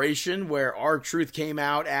celebration, where R-Truth came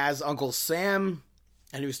out as Uncle Sam.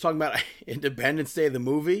 And he was talking about Independence Day, the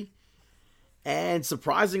movie. And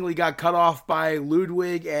surprisingly got cut off by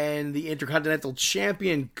Ludwig and the Intercontinental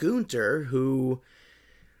Champion Gunther, who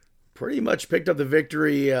pretty much picked up the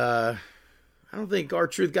victory. I don't think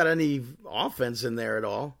R-Truth got any offense in there at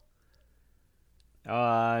all.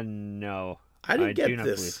 No. I didn't get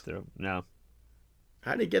this. No.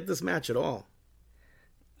 I didn't get this match at all.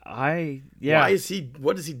 Yeah.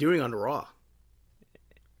 What is he doing on Raw?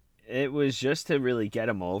 It was just to really get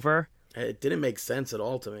him over. It didn't make sense at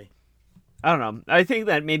all to me. I don't know. I think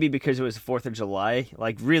that maybe because it was the 4th of July,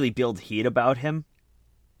 really build heat about him.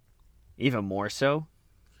 Even more so.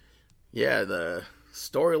 Yeah, the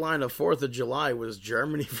storyline of 4th of July was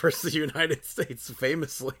Germany versus the United States,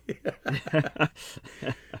 famously.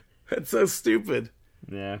 That's so stupid.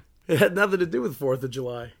 Yeah. It had nothing to do with 4th of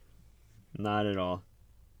July. Not at all.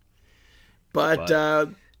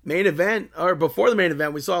 But main event, or before the main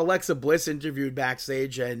event, we saw Alexa Bliss interviewed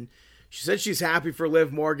backstage, and she said she's happy for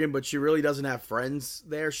Liv Morgan, but she really doesn't have friends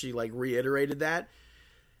there. She reiterated that.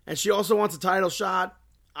 And she also wants a title shot.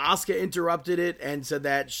 Asuka interrupted it and said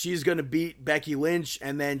that she's going to beat Becky Lynch,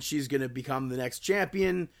 and then she's going to become the next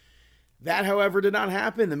champion. That, however, did not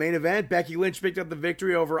happen. The main event, Becky Lynch picked up the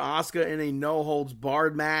victory over Asuka in a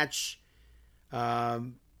no-holds-barred match.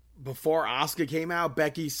 Before Asuka came out,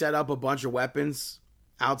 Becky set up a bunch of weapons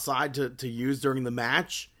outside to use during the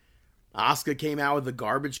match. Asuka came out with a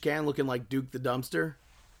garbage can looking like Duke the Dumpster.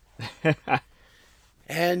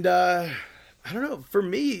 And, I don't know, for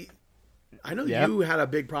me, I know you had a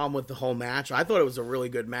big problem with the whole match. I thought it was a really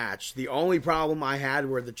good match. The only problem I had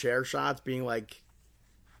were the chair shots being, like,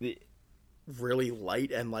 really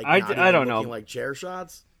light and, like, I don't know, like chair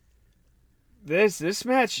shots. This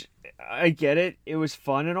match, I get it. It was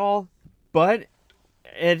fun and all, but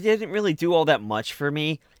it didn't really do all that much for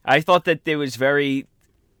me. I thought that it was very...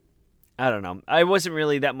 I don't know. I wasn't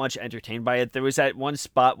really that much entertained by it. There was that one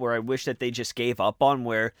spot where I wish that they just gave up on,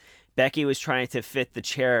 where Becky was trying to fit the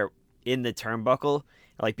chair in the turnbuckle,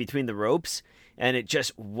 like between the ropes, and it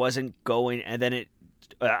just wasn't going. And then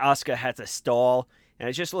Asuka had to stall, and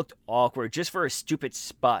it just looked awkward just for a stupid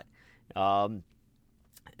spot.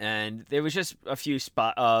 And there was just a few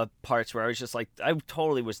parts where I was just like, I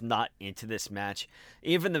totally was not into this match.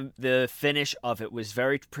 Even the finish of it was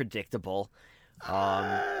very predictable.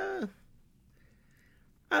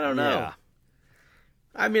 I don't know. Yeah.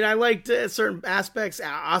 I mean, I liked certain aspects.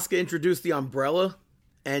 Asuka introduced the umbrella,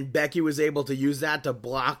 and Becky was able to use that to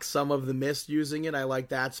block some of the mist using it. I like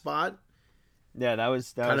that spot. Yeah, that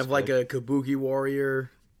was kind of good. like a Kabuki Warrior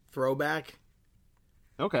throwback.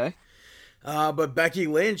 Okay. But Becky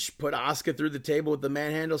Lynch put Asuka through the table with the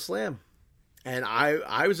manhandle slam. And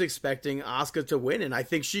I was expecting Asuka to win, and I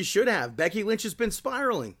think she should have. Becky Lynch has been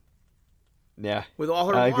spiraling. Yeah. With all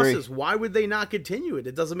her losses. Agree. Why would they not continue it?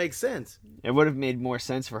 It doesn't make sense. It would have made more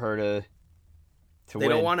sense for her to win. They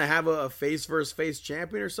don't want to have a face versus face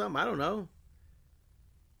champion or something? I don't know.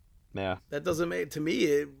 Yeah. That doesn't make... To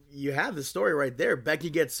me, you have the story right there.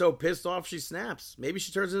 Becky gets so pissed off she snaps. Maybe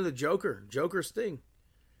she turns into the Joker. Joker Sting.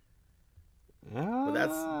 But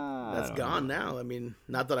that's gone now. I mean,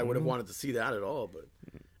 not that I would have wanted to see that at all, but...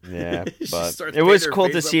 Yeah, but it was cool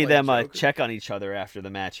to see them check on each other after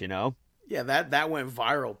the match, you know? Yeah, that went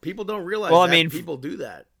viral. People don't realize people do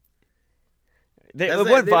that. It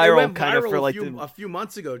went viral kind of for like a few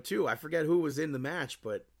months ago too. I forget who was in the match,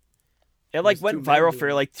 but it like went viral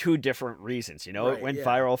for like two different reasons. You know, it went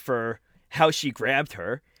viral for how she grabbed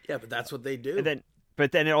her. Yeah, but that's what they do.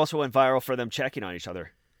 But then it also went viral for them checking on each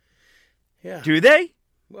other. Yeah. Do they?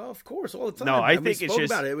 Well, of course, all the time. No, I think it's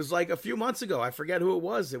just about it. It was like a few months ago. I forget who it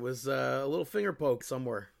was. It was a little finger poke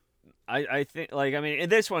somewhere. I think, like, I mean, in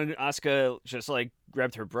this one, Asuka just, like,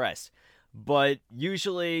 grabbed her breast. But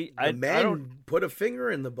usually, I don't put a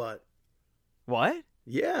finger in the butt. What?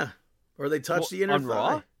 Yeah. Or they touch the inner thigh.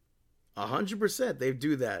 Raw? 100%. They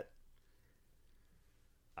do that.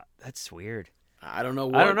 That's weird. I don't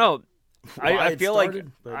know. I don't know. I feel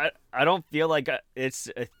started, like I don't feel like it's.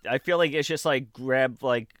 I feel like it's just like grab,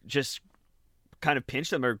 like just kind of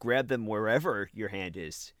pinch them or grab them wherever your hand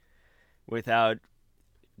is, without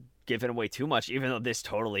giving away too much. Even though this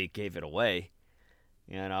totally gave it away,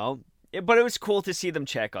 you know. But it was cool to see them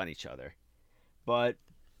check on each other. But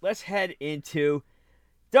let's head into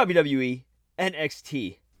WWE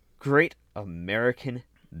NXT Great American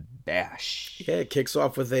Bash. Yeah, it kicks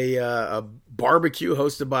off with a barbecue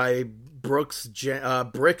hosted by Briggs,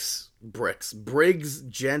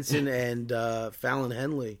 Jensen, and Fallon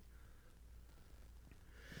Henley.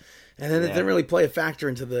 And then it didn't really play a factor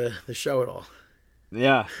into the show at all.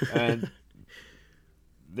 Yeah, and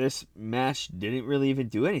this match didn't really even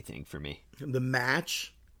do anything for me. The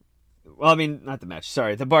match? Well, I mean, not the match.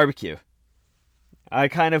 Sorry, the barbecue. I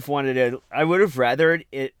kind of wanted it. I would have rathered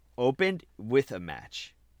it opened with a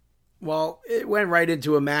match. Well, it went right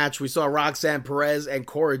into a match. We saw Roxanne Perez and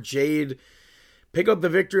Cora Jade pick up the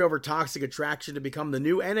victory over Toxic Attraction to become the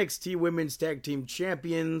new NXT Women's Tag Team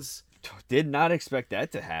Champions. Did not expect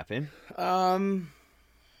that to happen.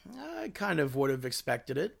 I kind of would have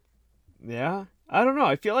expected it. Yeah. I don't know.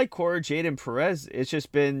 I feel like Cora Jade and Perez, it's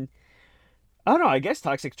just been... I don't know. I guess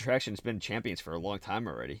Toxic Attraction's been champions for a long time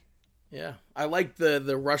already. Yeah. I like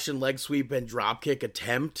the Russian leg sweep and dropkick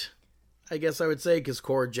attempt, I guess I would say, because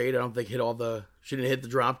Cora Jade, I don't think she didn't hit the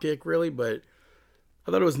dropkick really, but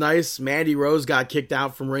I thought it was nice. Mandy Rose got kicked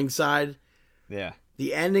out from ringside. Yeah.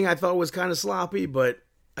 The ending I thought was kind of sloppy, but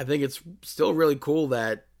I think it's still really cool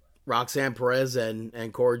that Roxanne Perez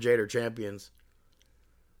and Cora Jade are champions.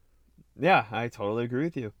 Yeah, I totally agree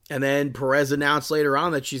with you. And then Perez announced later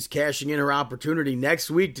on that she's cashing in her opportunity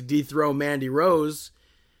next week to dethrone Mandy Rose.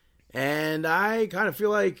 And I kind of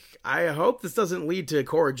feel like, I hope this doesn't lead to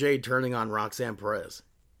Cora Jade turning on Roxanne Perez.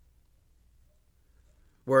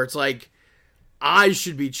 Where it's like, I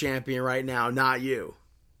should be champion right now, not you.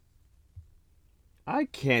 I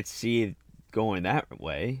can't see it going that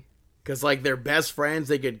way. Because, like, they're best friends.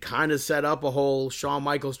 They could kind of set up a whole Shawn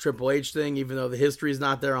Michaels Triple H thing, even though the history's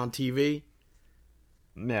not there on TV.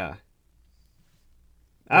 Yeah.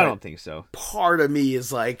 I don't think so. Part of me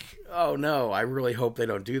is like, oh, no, I really hope they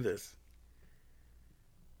don't do this.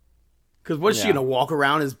 Because what's she going to walk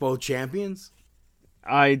around as both champions?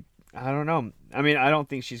 I don't know. I mean, I don't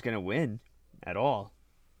think she's going to win at all.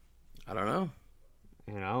 I don't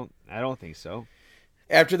know. I don't think so.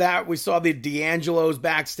 After that, we saw the D'Angelos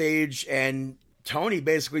backstage, and Tony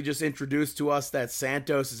basically just introduced to us that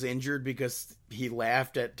Santos is injured because he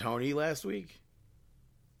laughed at Tony last week.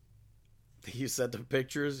 He sent the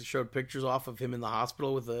pictures, showed pictures off of him in the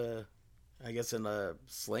hospital with in a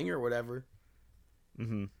sling or whatever.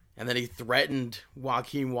 Mm-hmm. And then he threatened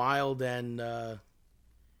Joaquin Wilde and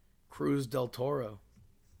Cruz del Toro.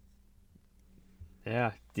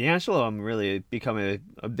 Yeah, D'Angelo I'm really becoming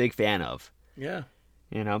a big fan of. Yeah.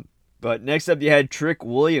 But next up you had Trick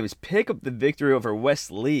Williams pick up the victory over Wes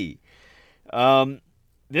Lee.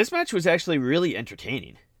 This match was actually really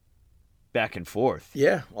entertaining. Back and forth.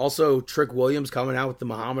 Yeah. Also, Trick Williams coming out with the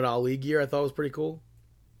Muhammad Ali gear I thought was pretty cool.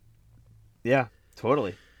 Yeah,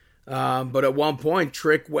 totally. But at one point,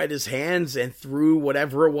 Trick wet his hands and threw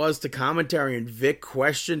whatever it was to commentary, and Vic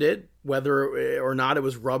questioned it, whether or not it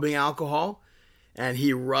was rubbing alcohol. And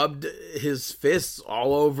he rubbed his fists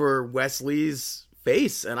all over Wesley's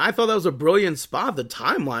face. And I thought that was a brilliant spot. The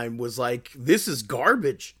timeline was like, this is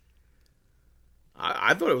garbage.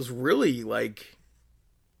 I thought it was really like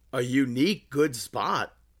a unique, good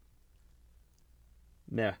spot.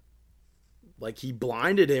 Yeah. Like he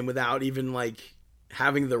blinded him without even like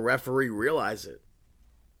having the referee realize it.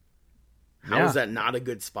 How is that not a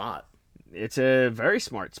good spot? It's a very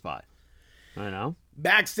smart spot. I know.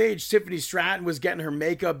 Backstage, Tiffany Stratton was getting her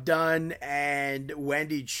makeup done, and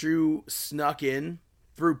Wendy Chu snuck in,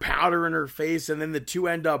 threw powder in her face, and then the two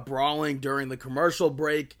end up brawling during the commercial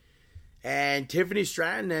break. And Tiffany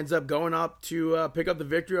Stratton ends up going up to pick up the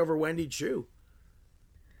victory over Wendy Chu.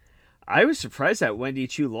 I was surprised that Wendy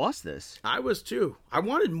Chu lost this. I was too. I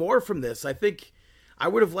wanted more from this. I think I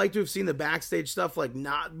would have liked to have seen the backstage stuff like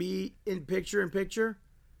not be in picture.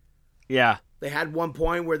 Yeah. They had one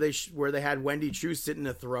point where they had Wendy Chu sit in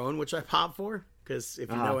a throne, which I popped for, because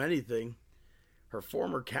if you know anything, her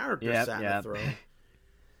former character sat in a throne.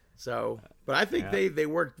 So, but I think they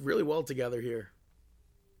worked really well together here.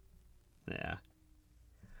 Yeah.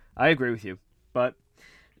 I agree with you. But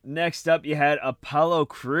next up, you had Apollo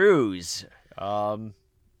Crews.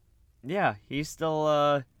 Yeah, he's still,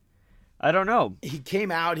 I don't know. He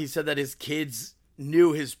came out, he said that his kids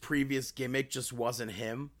knew his previous gimmick just wasn't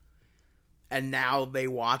him. And now they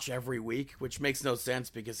watch every week, which makes no sense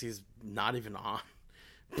because he's not even on.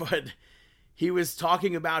 But he was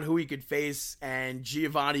talking about who he could face, and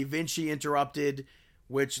Giovanni Vinci interrupted,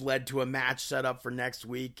 which led to a match set up for next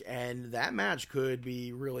week. And that match could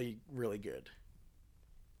be really, really good.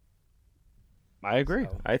 I agree.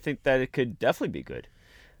 So, I think that it could definitely be good.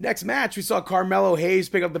 Next match, we saw Carmelo Hayes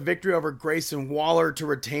pick up the victory over Grayson Waller to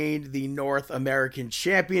retain the North American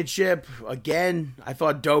Championship. Again, I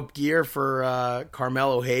thought dope gear for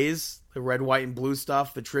Carmelo Hayes. The red, white, and blue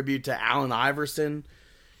stuff. The tribute to Allen Iverson.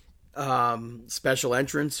 Special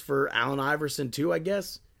entrance for Allen Iverson too, I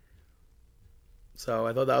guess. So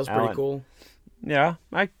I thought that was pretty cool. Yeah.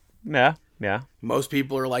 Yeah. Most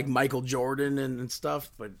people are like Michael Jordan and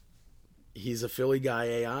stuff, but he's a Philly guy,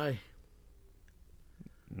 AI.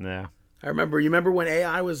 Yeah. You remember when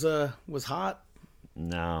AI was hot?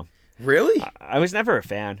 No. Really? I was never a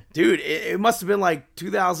fan. Dude, it must have been like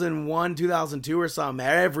 2001, 2002 or something.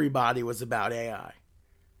 Everybody was about AI.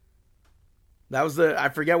 That was I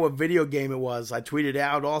forget what video game it was. I tweeted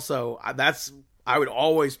out also. I would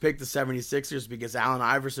always pick the 76ers because Allen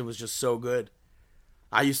Iverson was just so good.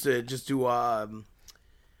 I used to just do, what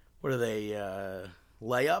are they,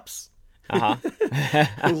 layups? Uh-huh.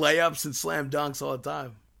 Layups and slam dunks all the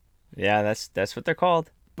time. Yeah, that's what they're called.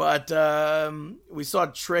 But we saw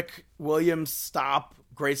Trick Williams stop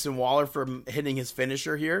Grayson Waller from hitting his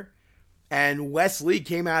finisher here. And Wes Lee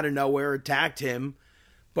came out of nowhere, attacked him.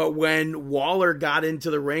 But when Waller got into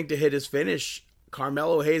the ring to hit his finish,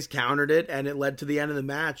 Carmelo Hayes countered it, and it led to the end of the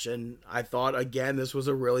match. And I thought, again, this was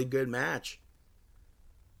a really good match.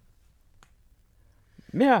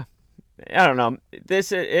 Yeah. I don't know.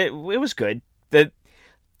 It was good. The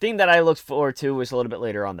thing that I looked forward to was a little bit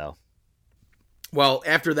later on, though. Well,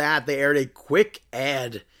 after that, they aired a quick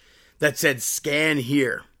ad that said, "Scan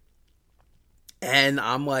here." And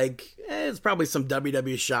I'm like, it's probably some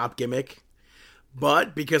WWE shop gimmick.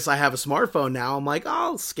 But because I have a smartphone now, I'm like,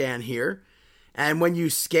 I'll scan here. And when you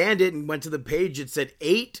scanned it and went to the page, it said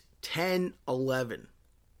 8, 10, 11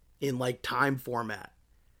 in like time format.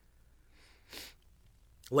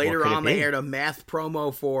 Later on, they aired a math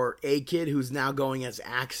promo for A-Kid, who's now going as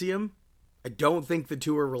Axiom. I don't think the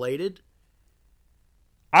two are related.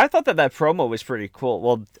 I thought that promo was pretty cool.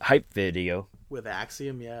 Well, hype video. With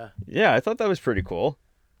Axiom, yeah. Yeah, I thought that was pretty cool.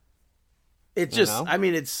 It just, I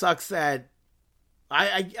mean, it sucks that...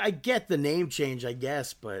 I get the name change, I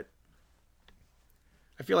guess, but...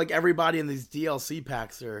 I feel like everybody in these DLC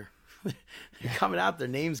packs are coming out, their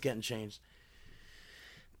names getting changed.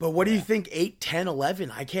 But what do you think 8, 10,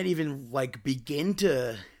 11? I can't even, like, begin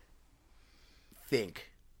to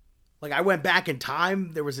think. Like, I went back in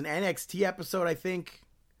time. There was an NXT episode, I think.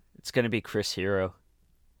 It's going to be Chris Hero.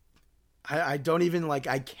 I don't even, like,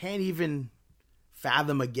 I can't even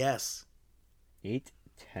fathom a guess. 8,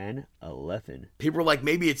 10, 11. People are like,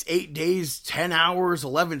 maybe it's 8 days, 10 hours,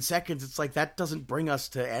 11 seconds. It's like, that doesn't bring us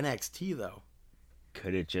to NXT, though.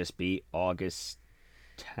 Could it just be August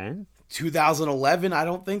 10th? 2011? I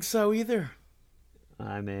don't think so either.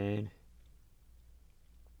 I mean...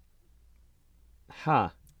 Huh.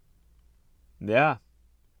 Yeah.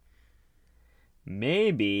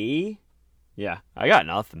 Maybe. Yeah, I got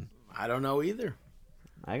nothing. I don't know either.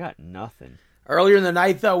 I got nothing. Earlier in the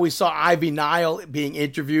night, though, we saw Ivy Nile being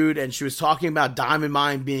interviewed, and she was talking about Diamond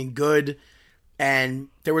Mine being good. And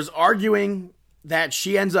there was arguing that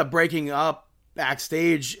she ends up breaking up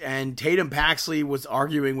backstage, and Tatum Paxley was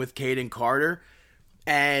arguing with Kaden Carter.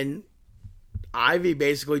 And Ivy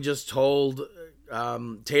basically just told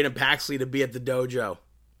Tatum Paxley to be at the dojo.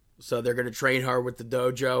 So they're going to train her with the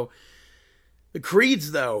dojo. The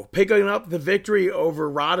Creeds, though, picking up the victory over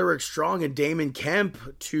Roderick Strong and Damon Kemp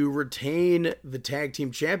to retain the tag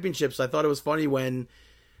team championships. I thought it was funny when,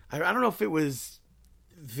 I don't know if it was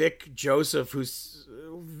Vic Joseph, who's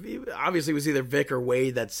obviously was either Vic or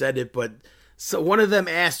Wade that said it, but so one of them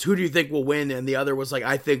asked, who do you think will win? And the other was like,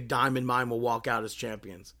 I think Diamond Mine will walk out as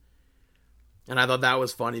champions. And I thought that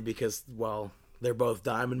was funny because, well, they're both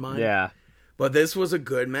Diamond Mine. Yeah. But this was a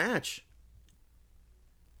good match.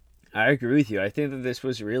 I agree with you. I think that this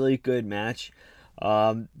was a really good match.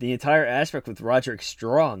 The entire aspect with Roderick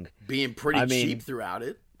Strong being pretty cheap throughout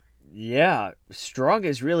it. Yeah, Strong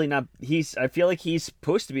is really not... I feel like he's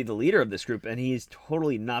supposed to be the leader of this group, and he's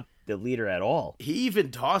totally not the leader at all. He even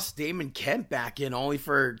tossed Damon Kemp back in, only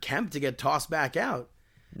for Kemp to get tossed back out.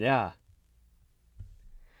 Yeah.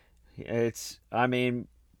 Do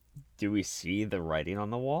we see the writing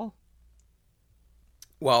on the wall?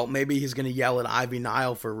 Well, maybe he's going to yell at Ivy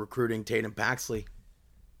Nile for recruiting Tatum Paxley.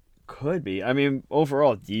 Could be.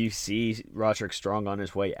 Overall, do you see Roderick Strong on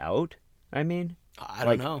his way out? I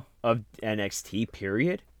don't know. Of NXT,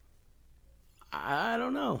 period? I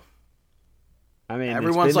don't know.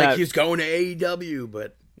 Everyone's like, he's going to AEW,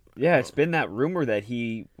 but... Yeah, it's been that rumor that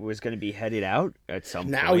he was going to be headed out at some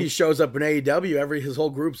point. Now he shows up in AEW, his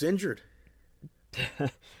whole group's injured.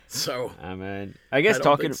 So... I guess I don't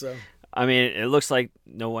talking... think so. It looks like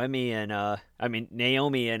Naomi and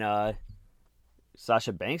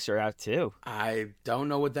Sasha Banks are out too. I don't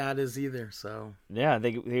know what that is either. So yeah,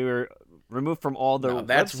 they were removed from all the.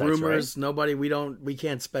 That's websites, rumors. Right? Nobody. We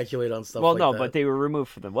can't speculate on stuff. Well, like no, that. but they were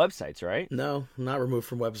removed from the websites, right? No, not removed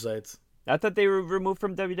from websites. I thought they were removed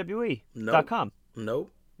from WWE.com.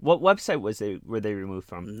 Nope. What website were they removed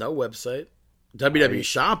from? No website. WWE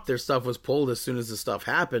Shop. Their stuff was pulled as soon as the stuff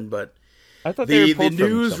happened, but. I thought the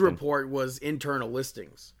news report was internal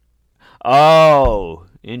listings. Oh,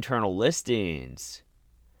 internal listings.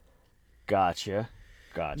 Gotcha.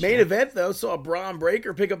 Main event, though, saw Braun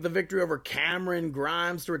Breaker pick up the victory over Cameron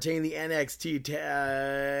Grimes to retain the NXT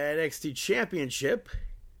Championship.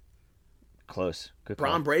 Close. Good call.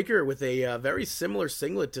 Braun call. Breaker with a very similar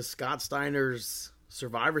singlet to Scott Steiner's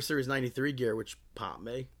Survivor Series 93 gear, which popped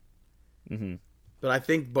me. Mm-hmm. But I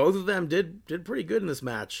think both of them did pretty good in this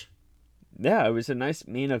match. Yeah, it was a nice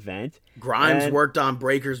main event. Grimes worked on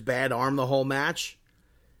Breaker's bad arm the whole match.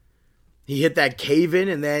 He hit that cave-in,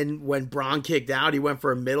 and then when Braun kicked out, he went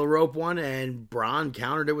for a middle rope one, and Braun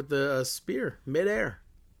countered it with the spear midair.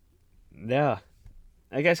 Yeah.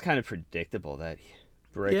 I guess kind of predictable that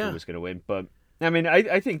Breaker was going to win. But,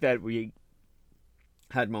 I think that we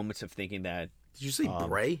had moments of thinking that... Did you say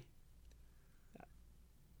Bray?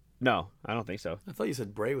 No, I don't think so. I thought you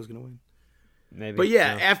said Bray was going to win. Maybe. But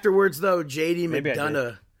yeah, afterwards, though, JD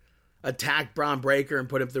McDonough attacked Braun Breaker and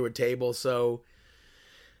put him through a table. So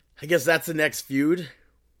I guess that's the next feud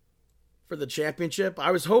for the championship.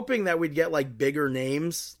 I was hoping that we'd get like bigger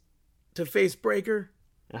names to face Breaker.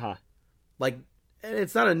 Uh-huh. And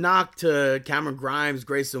it's not a knock to Cameron Grimes,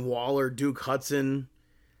 Grayson Waller, Duke Hudson,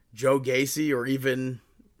 Joe Gacy, or even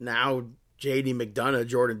now JD McDonough,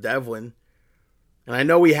 Jordan Devlin. And I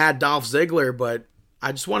know we had Dolph Ziggler, but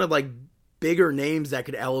I just wanted like bigger names that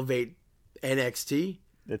could elevate NXT.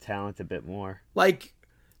 The talent a bit more. Like,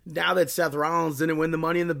 now that Seth Rollins didn't win the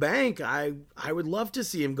Money in the Bank, I would love to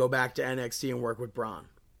see him go back to NXT and work with Braun.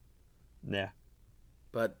 Yeah.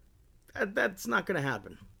 But that's not going to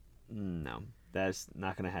happen. No, that's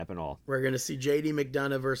not going to happen at all. We're going to see JD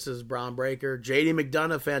McDonough versus Braun Breaker. JD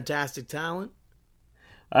McDonough, fantastic talent.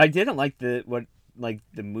 I didn't like the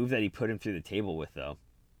move that he put him through the table with, though.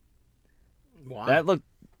 Why? That looked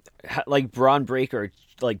like Braun Breaker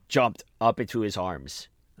like jumped up into his arms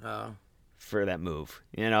for that move.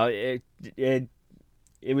 You know, it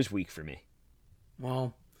was weak for me.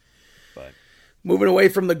 Well, but moving away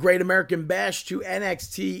from the Great American Bash to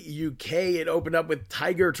NXT UK, it opened up with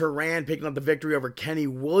Tiger Turan picking up the victory over Kenny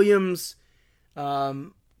Williams.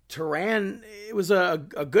 Turan, it was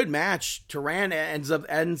a good match. Turan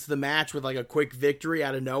ends the match with like a quick victory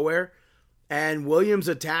out of nowhere, and Williams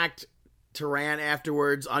attacked Turan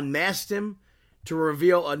afterwards, unmasked him to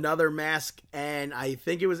reveal another mask, and I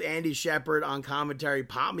think it was Andy Shepherd on commentary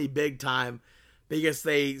popped me big time because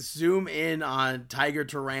they zoom in on Tiger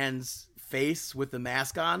Turan's face with the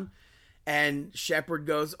mask on, and Shepherd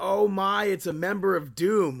goes, "Oh my, it's a member of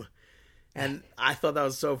Doom." And I thought that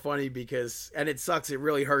was so funny because, and it sucks, it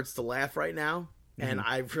really hurts to laugh right now. Mm-hmm. And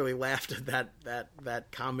I really laughed at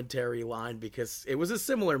that commentary line because it was a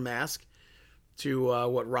similar mask to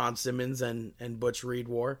what Ron Simmons and Butch Reed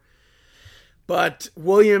wore. But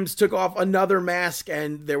Williams took off another mask,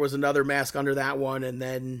 and there was another mask under that one, and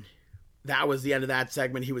then that was the end of that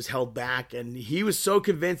segment. He was held back, and he was so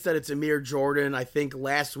convinced that it's Amir Jordan. I think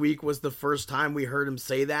last week was the first time we heard him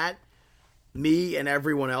say that. Me and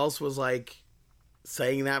everyone else was like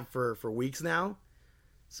saying that for weeks now.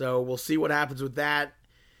 So we'll see what happens with that.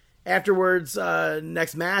 Afterwards,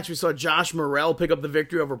 next match, we saw Josh Morrell pick up the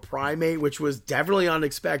victory over Primate, which was definitely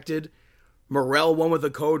unexpected. Morrell won with a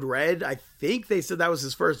code red. I think they said that was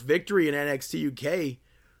his first victory in NXT UK.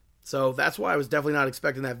 So that's why I was definitely not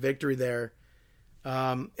expecting that victory there.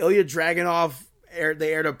 Ilya Dragunov,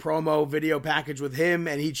 they aired a promo video package with him,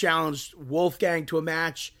 and he challenged Wolfgang to a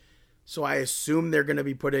match. So I assume they're going to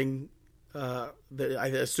be putting, I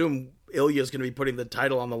assume Ilya's going to be putting the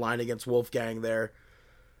title on the line against Wolfgang there.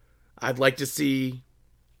 I'd like to see,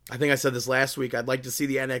 I think I said this last week, I'd like to see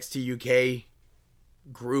the NXT UK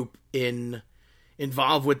group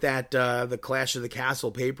involved with that, the Clash of the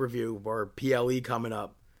Castle pay-per-view, or PLE coming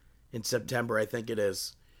up in September, I think it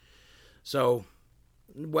is. So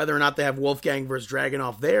whether or not they have Wolfgang versus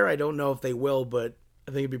Dragunov there, I don't know if they will, but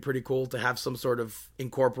I think it'd be pretty cool to have some sort of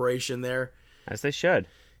incorporation there. As they should.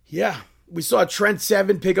 Yeah. We saw Trent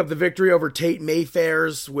Seven pick up the victory over Tate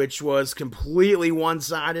Mayfair's, which was completely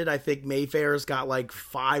one-sided. I think Mayfair's got like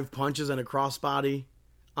 5 punches and a crossbody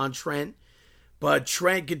on Trent. But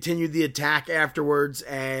Trent continued the attack afterwards,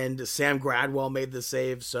 and Sam Gradwell made the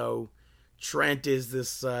save. So Trent is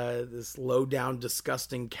this low-down,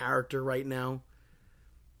 disgusting character right now.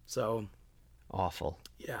 So awful.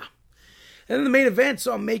 Yeah. And in the main event,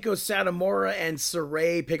 saw Mako Satomura and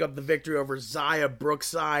Saray pick up the victory over Zaya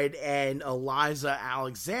Brookside and Eliza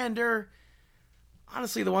Alexander.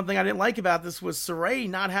 Honestly, the one thing I didn't like about this was Saray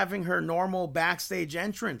not having her normal backstage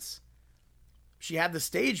entrance. She had the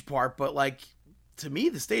stage part, but like, to me,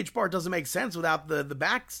 the stage part doesn't make sense without the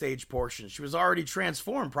backstage portion. She was already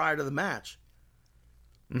transformed prior to the match.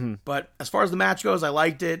 Mm-hmm. But as far as the match goes, I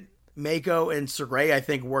liked it. Mako and Saray, I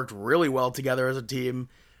think, worked really well together as a team.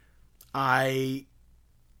 I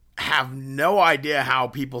have no idea how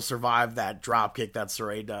people survive that dropkick that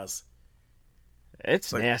Saray does.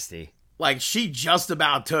 It's nasty. Like, she just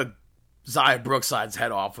about took Zaya Brookside's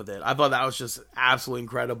head off with it. I thought that was just absolutely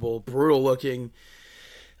incredible. Brutal looking.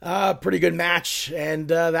 Pretty good match. And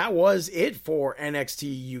that was it for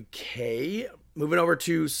NXT UK. Moving over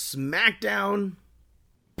to SmackDown.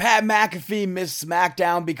 Pat McAfee missed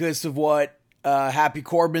SmackDown because of what Happy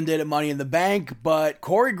Corbin did at Money in the Bank, but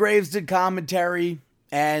Corey Graves did commentary,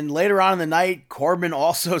 and later on in the night, Corbin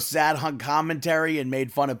also sat on commentary and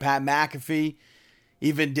made fun of Pat McAfee,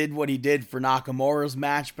 even did what he did for Nakamura's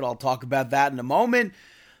match, but I'll talk about that in a moment.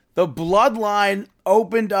 The Bloodline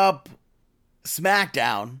opened up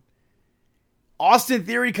SmackDown. Austin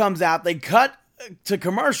Theory comes out, they cut to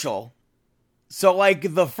commercial, so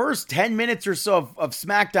like the first 10 minutes or so of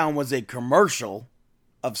SmackDown was a commercial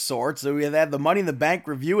of sorts. So we had the Money in the Bank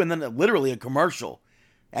review and then literally a commercial.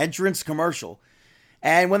 Entrance commercial.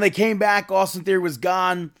 And when they came back, Austin Theory was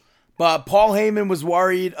gone. But Paul Heyman was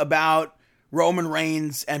worried about Roman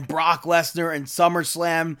Reigns and Brock Lesnar in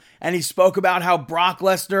SummerSlam, and he spoke about how Brock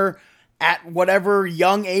Lesnar, at whatever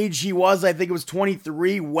young age he was, I think it was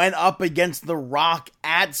 23, went up against The Rock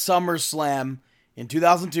at SummerSlam in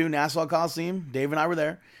 2002, Nassau Coliseum. Dave and I were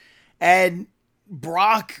there. And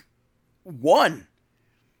Brock won.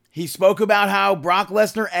 He spoke about how Brock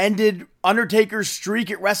Lesnar ended Undertaker's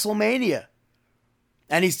streak at WrestleMania.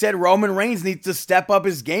 And he said Roman Reigns needs to step up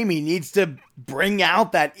his game. He needs to bring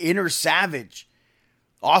out that inner savage.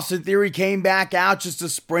 Austin Theory came back out just to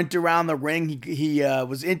sprint around the ring. He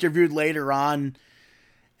was interviewed later on.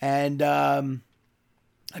 And I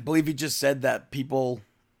believe he just said that people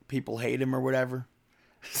hate him or whatever.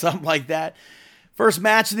 Something like that. First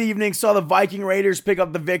match of the evening saw the Viking Raiders pick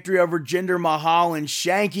up the victory over Jinder Mahal and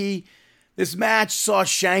Shanky. This match saw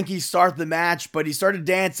Shanky start the match, but he started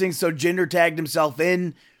dancing, so Jinder tagged himself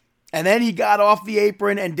in. And then he got off the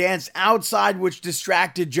apron and danced outside, which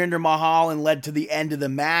distracted Jinder Mahal and led to the end of the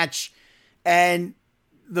match. And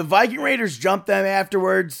the Viking Raiders jumped them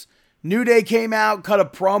afterwards. New Day came out, cut a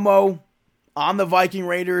promo on the Viking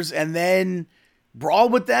Raiders, and then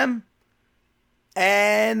brawled with them.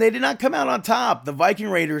 And they did not come out on top. The Viking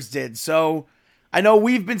Raiders did. So I know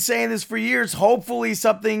we've been saying this for years. Hopefully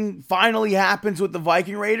something finally happens with the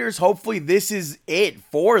Viking Raiders. Hopefully this is it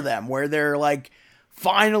for them, where they're like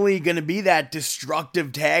finally going to be that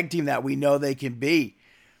destructive tag team that we know they can be.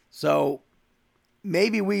 So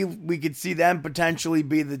maybe we could see them potentially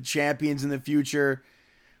be the champions in the future.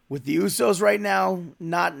 With the Usos right now,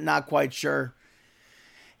 not quite sure.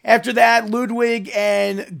 After that, Ludwig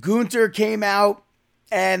and Gunther came out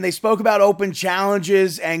and they spoke about open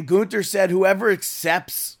challenges, and Gunther said whoever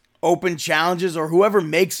accepts open challenges or whoever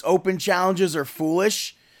makes open challenges are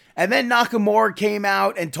foolish. And then Nakamura came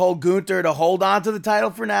out and told Gunther to hold on to the title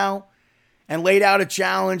for now and laid out a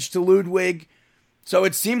challenge to Ludwig. So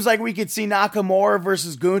it seems like we could see Nakamura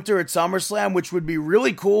versus Gunther at SummerSlam, which would be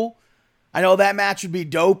really cool. I know that match would be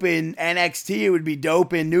dope in NXT. It would be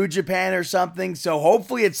dope in New Japan or something. So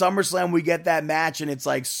hopefully at SummerSlam we get that match and it's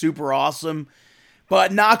like super awesome.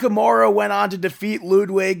 But Nakamura went on to defeat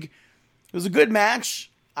Ludwig. It was a good match.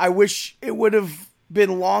 I wish it would have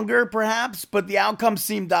been longer perhaps, but the outcome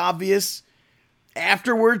seemed obvious.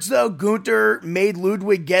 Afterwards though, Gunther made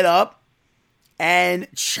Ludwig get up and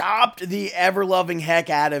chopped the ever-loving heck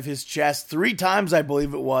out of his chest 3 times, I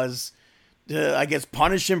believe it was, to, I guess,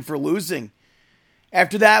 punish him for losing.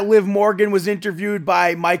 After that, Liv Morgan was interviewed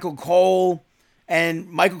by Michael Cole, and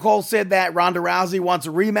Michael Cole said that Ronda Rousey wants a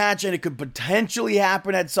rematch and it could potentially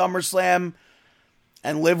happen at SummerSlam,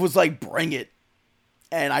 and Liv was like, bring it.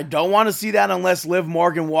 And I don't want to see that unless Liv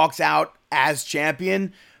Morgan walks out as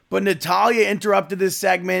champion, but Natalya interrupted this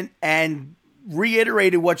segment and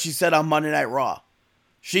reiterated what she said on Monday Night Raw.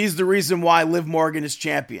 She's the reason why Liv Morgan is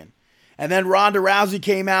champion. And then Ronda Rousey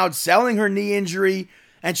came out selling her knee injury,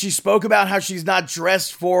 and she spoke about how she's not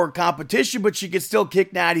dressed for competition, but she could still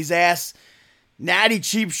kick Natty's ass. Natty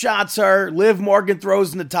cheap shots her. Liv Morgan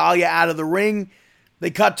throws Natalya out of the ring.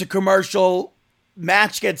 They cut to commercial.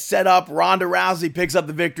 Match gets set up. Ronda Rousey picks up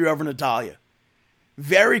the victory over Natalya.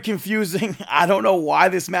 Very confusing. I don't know why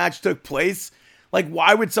this match took place. Like,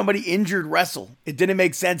 why would somebody injured wrestle? It didn't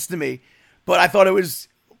make sense to me. But I thought it was...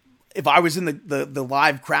 If I was in the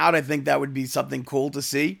live crowd, I think that would be something cool to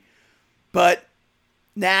see. But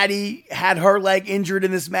Natty had her leg injured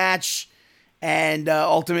in this match and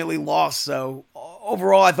ultimately lost. So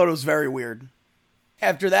overall, I thought it was very weird.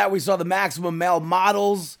 After that, we saw the Maximum Male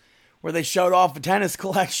Models, where they showed off a tennis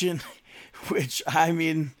collection, which, I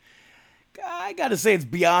mean, I gotta say it's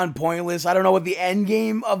beyond pointless. I don't know what the end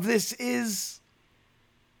game of this is.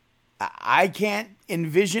 I can't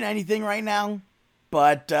envision anything right now.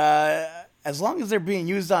 But as long as they're being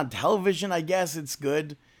used on television, I guess it's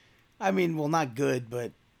good. I mean, well, not good,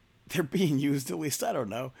 but they're being used at least. I don't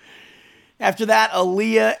know. After that,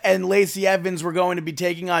 Aaliyah and Lacey Evans were going to be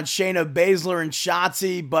taking on Shayna Baszler and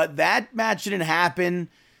Shotzi, but that match didn't happen.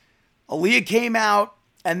 Aaliyah came out,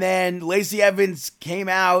 and then Lacey Evans came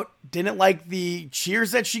out, didn't like the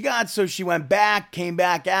cheers that she got, so she went back, came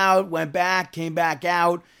back out, went back, came back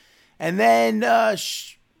out, and then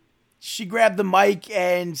she grabbed the mic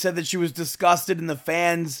and said that she was disgusted in the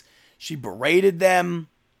fans. She berated them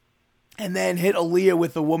and then hit Aaliyah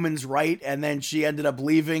with a woman's right, and then she ended up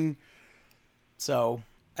leaving. So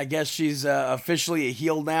I guess she's officially a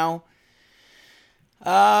heel now.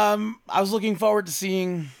 I was looking forward to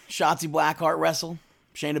seeing Shotzi Blackheart wrestle,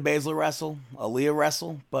 Shayna Baszler wrestle, Aaliyah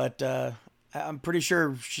wrestle, but I'm pretty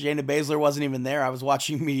sure Shayna Baszler wasn't even there. I was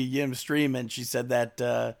watching Mia Yim stream, and she said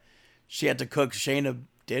that she had to cook Shayna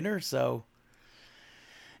dinner, so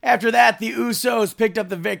After that, the Usos picked up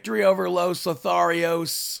the victory over Los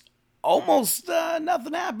Lotharios. Almost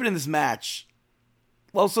nothing happened in this match.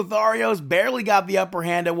 Los Lotharios barely got the upper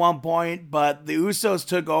hand at one point, but the Usos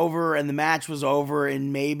took over and the match was over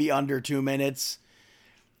in maybe under 2 minutes.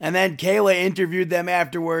 And then Kayla interviewed them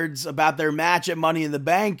afterwards about their match at Money in the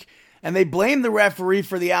Bank, and they blamed the referee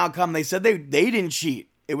for the outcome. They said they didn't cheat.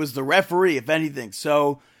 It was the referee, if anything.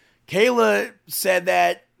 So Kayla said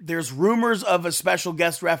that there's rumors of a special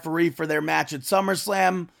guest referee for their match at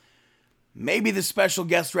SummerSlam. Maybe the special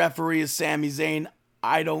guest referee is Sami Zayn.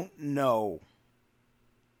 I don't know.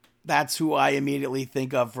 That's who I immediately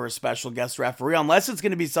think of for a special guest referee, unless it's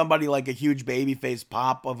going to be somebody like a huge babyface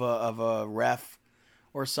pop of a ref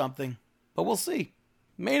or something. But we'll see.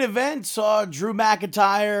 Main event saw Drew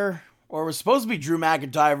McIntyre, or was supposed to be Drew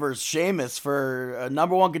McIntyre versus Sheamus for a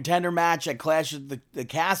number one contender match at Clash at the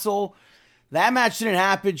Castle. That match didn't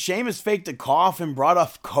happen. Sheamus faked a cough and brought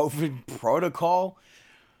up COVID protocol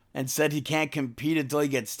and said he can't compete until he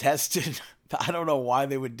gets tested. I don't know why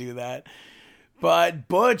they would do that. But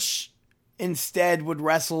Butch instead would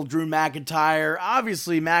wrestle Drew McIntyre.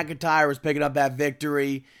 Obviously, McIntyre was picking up that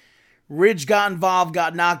victory. Ridge got involved,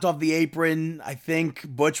 got knocked off the apron. I think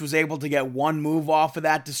Butch was able to get one move off of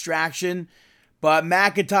that distraction. But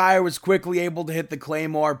McIntyre was quickly able to hit the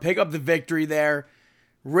Claymore, pick up the victory there.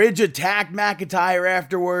 Ridge attacked McIntyre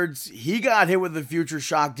afterwards. He got hit with the Future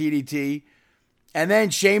Shock DDT. And then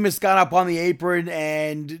Sheamus got up on the apron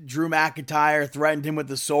and Drew McIntyre threatened him with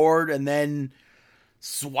the sword and then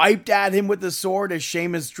swiped at him with the sword as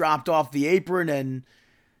Sheamus dropped off the apron and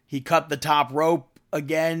he cut the top rope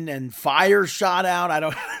again and fire shot out. I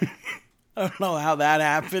don't know how that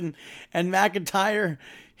happened. And McIntyre,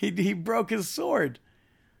 he broke his sword.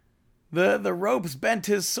 The ropes bent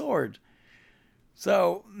his sword.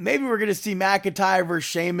 So maybe we're going to see McIntyre versus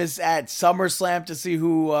Sheamus at SummerSlam to see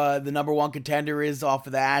who the number one contender is off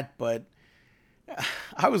of that. But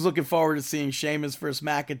I was looking forward to seeing Sheamus versus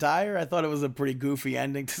McIntyre. I thought it was a pretty goofy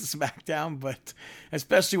ending to SmackDown, but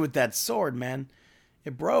especially with that sword, man.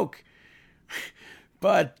 It broke.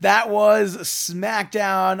 But that was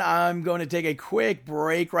SmackDown. I'm going to take a quick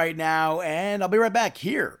break right now, and I'll be right back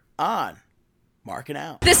here on Markin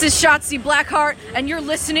Out. This is Shotzi Blackheart, and you're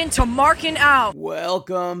listening to Markin Out.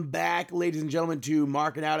 Welcome back, ladies and gentlemen, to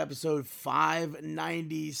Markin Out, episode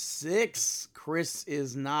 596. Chris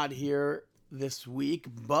is not here this week,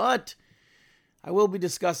 but I will be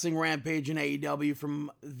discussing Rampage and AEW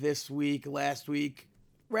from this week, last week.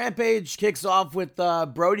 Rampage kicks off with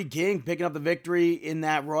Brody King picking up the victory in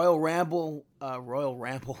that Royal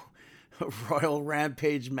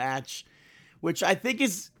Rampage match, which I think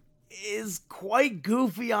is quite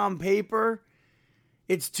goofy on paper.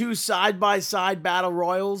 It's two side-by-side battle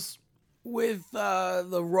royals with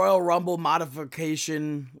the Royal Rumble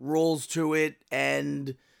modification rules to it,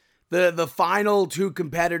 and the final two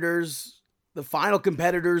competitors, the final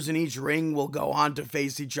competitors in each ring will go on to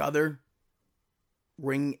face each other.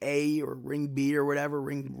 Ring A or Ring B or whatever,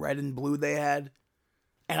 Ring Red and Blue they had.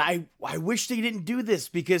 And I wish they didn't do this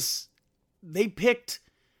because they picked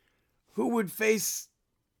who would face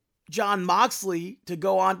Jon Moxley to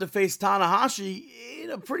go on to face Tanahashi in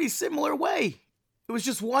a pretty similar way. It was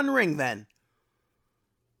just one ring then.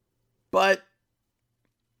 But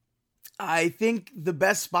I think the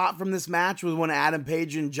best spot from this match was when Adam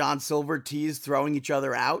Page and John Silver teased throwing each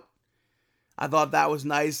other out. I thought that was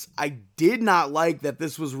nice. I did not like that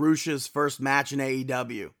this was Rush's first match in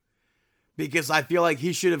AEW, because I feel like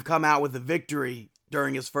he should have come out with a victory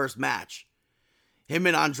during his first match. Him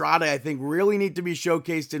and Andrade, I think, really need to be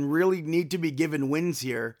showcased and really need to be given wins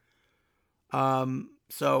here.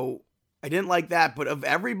 So I didn't like that. But of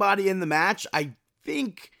everybody in the match, I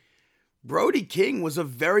think Brody King was a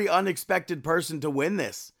very unexpected person to win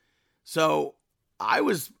this. So I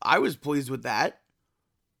was pleased with that.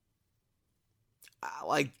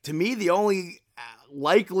 Like, to me, the only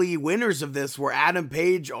likely winners of this were Adam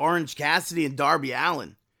Page, Orange Cassidy, and Darby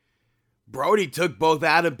Allin. Brody took both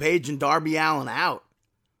Adam Page and Darby Allin out.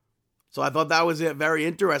 So I thought that was very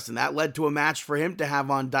interesting. That led to a match for him to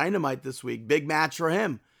have on Dynamite this week. Big match for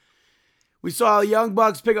him. We saw the Young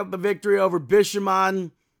Bucks pick up the victory over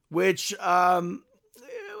Bishamon, which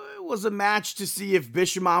was a match to see if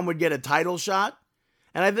Bishamon would get a title shot.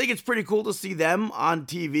 And I think it's pretty cool to see them on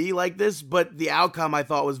TV like this, but the outcome I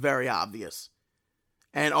thought was very obvious.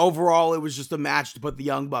 And overall, it was just a match to put the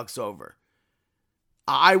Young Bucks over.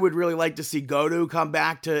 I would really like to see Goto come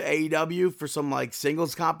back to AEW for some like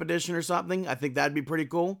singles competition or something. I think that'd be pretty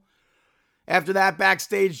cool. After that,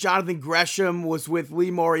 backstage, Jonathan Gresham was with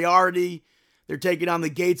Lee Moriarty. They're taking on the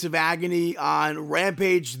Gates of Agony on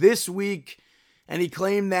Rampage this week. And he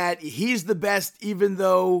claimed that he's the best, even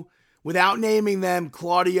though, without naming them,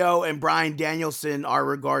 Claudio and Bryan Danielson are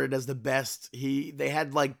regarded as the best. They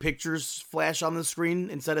had like pictures flash on the screen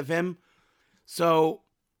instead of him. So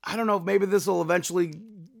I don't know if maybe this will eventually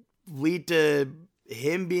lead to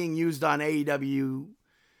him being used on AEW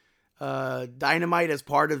Dynamite as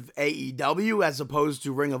part of AEW as opposed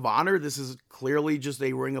to Ring of Honor. This is clearly just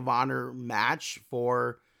a Ring of Honor match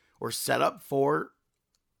or setup for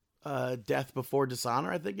Death Before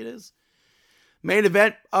Dishonor, I think it is. Main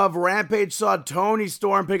event of Rampage saw Toni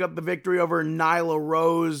Storm pick up the victory over Nyla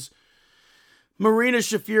Rose. Marina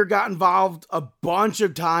Shafir got involved a bunch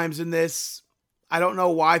of times in this. I don't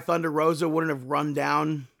know why Thunder Rosa wouldn't have run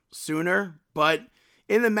down sooner, but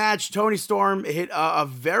in the match, Toni Storm hit a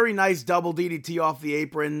very nice double DDT off the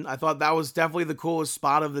apron. I thought that was definitely the coolest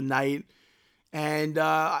spot of the night. And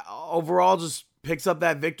overall just picks up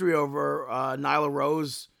that victory over Nyla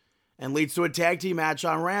Rose and leads to a tag team match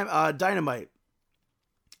on Dynamite.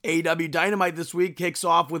 AEW Dynamite this week kicks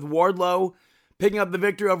off with Wardlow picking up the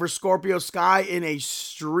victory over Scorpio Sky in a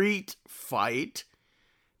street fight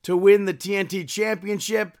to win the TNT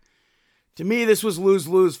Championship. To me, this was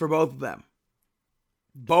lose-lose for both of them.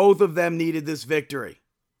 Both of them needed this victory.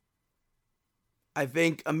 I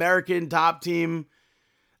think American Top Team,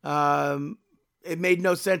 it made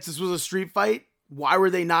no sense. This was a street fight. Why were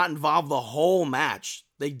they not involved the whole match?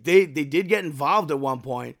 They did get involved at one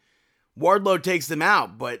point. Wardlow takes them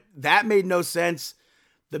out, but that made no sense.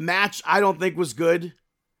 The match, I don't think, was good.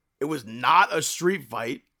 It was not a street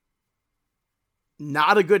fight.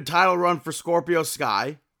 Not a good title run for Scorpio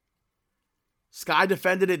Sky. Sky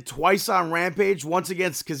defended it twice on Rampage, once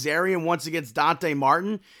against Kazarian, once against Dante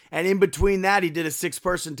Martin, and in between that, he did a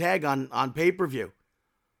 6-person tag on pay-per-view.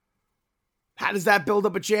 How does that build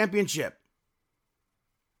up a championship?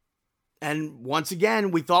 And once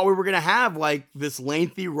again, we thought we were going to have like this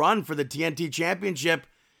lengthy run for the TNT Championship.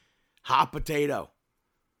 Hot potato.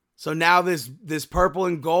 So now this purple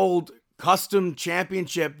and gold custom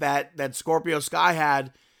championship that Scorpio Sky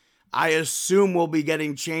had, I assume will be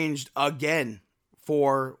getting changed again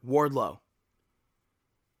for Wardlow.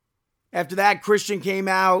 After that, Christian came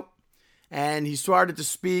out and he started to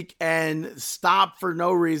speak and stopped for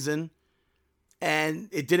no reason. And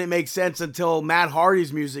it didn't make sense until Matt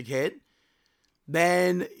Hardy's music hit.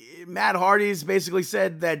 Then Matt Hardy's basically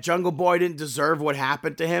said that Jungle Boy didn't deserve what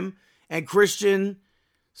happened to him. And Christian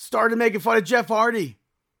started making fun of Jeff Hardy.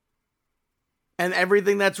 And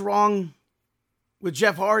everything that's wrong with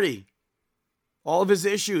Jeff Hardy. All of his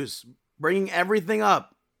issues. Bringing everything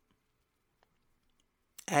up.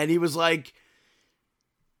 And he was like,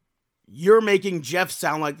 you're making Jeff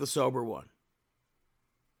sound like the sober one.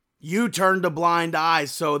 You turned a blind eye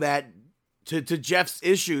so that to Jeff's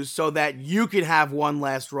issues so that you could have one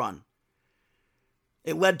last run.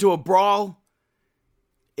 It led to a brawl.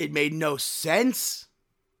 It made no sense.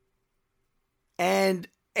 And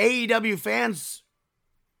AEW fans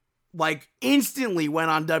like instantly went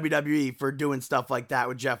on WWE for doing stuff like that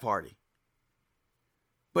with Jeff Hardy.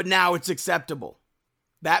 But now it's acceptable.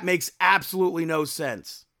 That makes absolutely no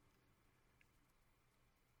sense.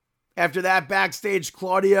 After that, backstage,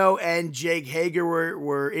 Claudio and Jake Hager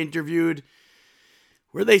were interviewed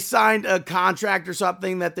where they signed a contract or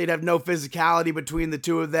something that they'd have no physicality between the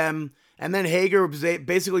two of them. And then Hager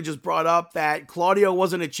basically just brought up that Claudio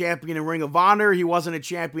wasn't a champion in Ring of Honor. He wasn't a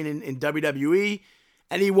champion in WWE.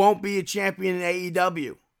 And he won't be a champion in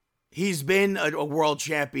AEW. He's been a world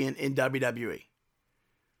champion in WWE.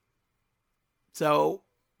 So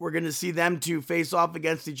we're going to see them two face off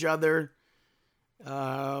against each other.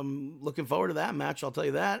 Looking forward to that match, I'll tell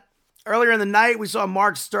you that. Earlier in the night, we saw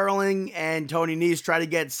Mark Sterling and Tony Nese try to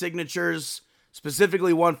get signatures,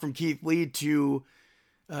 specifically one from Keith Lee to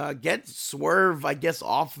get Swerve, I guess,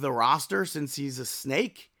 off the roster since he's a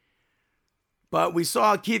snake. But we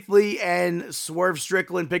saw Keith Lee and Swerve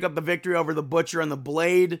Strickland pick up the victory over the Butcher and the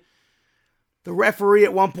Blade. The referee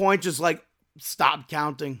at one point just stopped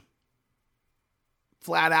counting.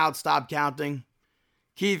 Flat out stopped counting.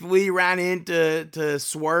 Keith Lee ran into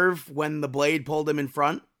Swerve when the Blade pulled him in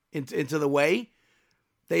front into the way.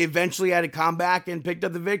 They eventually had to come back and picked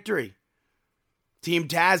up the victory. Team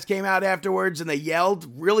Taz came out afterwards and they yelled.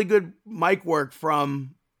 Really good mic work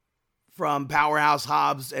from Powerhouse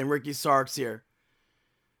Hobbs and Ricky Starks here.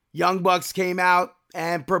 Young Bucks came out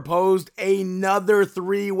and proposed another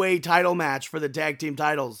 3-way title match for the tag team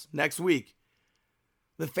titles next week.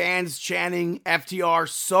 The fans chanting FTR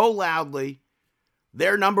so loudly.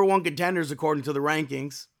 They're number one contenders according to the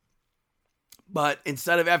rankings. But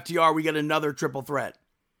instead of FTR, we get another triple threat.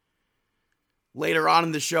 Later on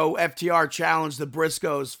in the show, FTR challenged the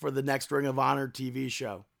Briscoes for the next Ring of Honor TV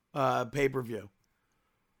show, pay-per-view.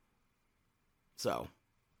 So,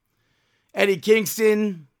 Eddie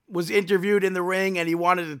Kingston was interviewed in the ring and he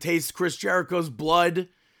wanted to taste Chris Jericho's blood.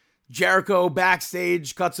 Jericho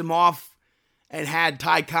backstage cuts him off and had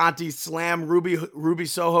Ty Conti slam Ruby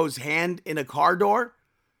Soho's hand in a car door.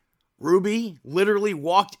 Ruby literally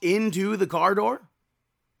walked into the car door.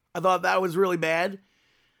 I thought that was really bad.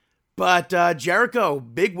 But Jericho,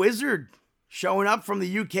 big wizard, showing up from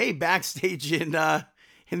the UK backstage in the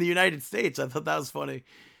United States. I thought that was funny.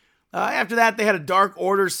 After that, they had a Dark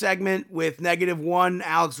Order segment with -1,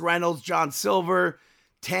 Alex Reynolds, John Silver,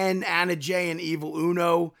 10, Anna Jay, and Evil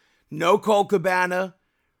Uno. No Colt Cabana.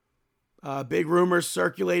 Big rumors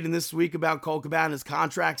circulating this week about Colt Cabana's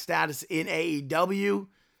contract status in AEW.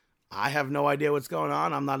 I have no idea what's going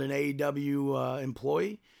on. I'm not an AEW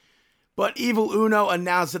employee. But Evil Uno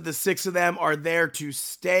announced that the 6 of them are there to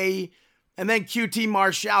stay. And then QT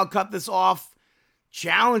Marshall cut this off,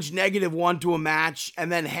 challenged -1 to a match.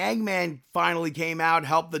 And then Hangman finally came out,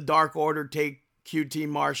 helped the Dark Order take QT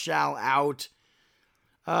Marshall out.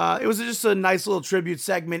 It was just a nice little tribute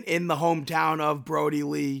segment in the hometown of Brody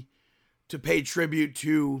Lee to pay tribute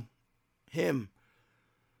to him.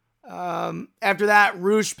 After that,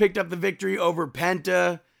 Rush picked up the victory over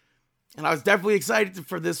Penta, and I was definitely excited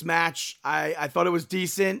for this match. I thought it was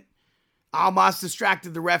decent. Almas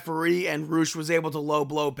distracted the referee, and Rush was able to low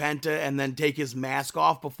blow Penta and then take his mask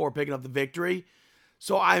off before picking up the victory.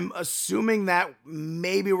 So I'm assuming that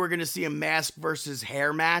maybe we're going to see a mask versus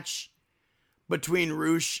hair match between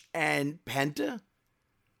Rush and Penta,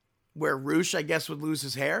 where Rush, I guess, would lose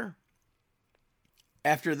his hair.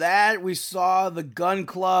 After that, we saw the Gun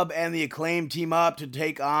Club and the Acclaim team up to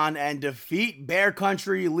take on and defeat Bear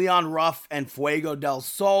Country, Leon Ruff, and Fuego del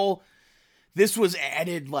Sol. This was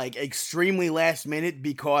added like extremely last minute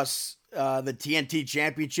because the TNT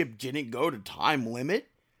Championship didn't go to time limit.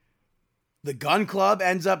 The Gun Club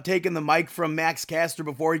ends up taking the mic from Max Caster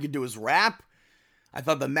before he could do his rap. I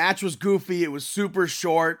thought the match was goofy. It was super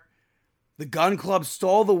short. The Gun Club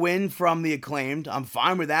stole the win from the Acclaimed. I'm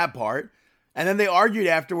fine with that part. And then they argued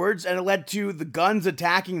afterwards, and it led to the Guns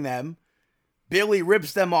attacking them. Billy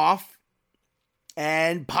rips them off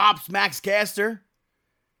and pops Max Caster.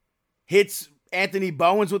 Hits Anthony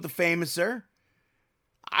Bowens with the Famouser.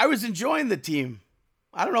 I was enjoying the team.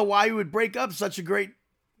 I don't know why you would break up such a great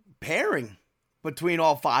pairing between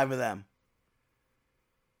all 5 of them.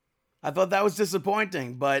 I thought that was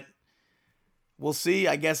disappointing, but we'll see.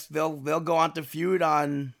 I guess they'll go on to feud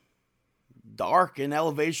on Dark and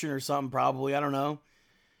Elevation or something probably. I don't know.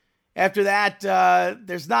 After that,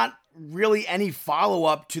 there's not really any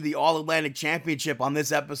follow-up to the All-Atlantic Championship on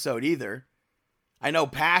this episode either. I know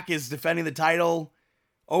Pac is defending the title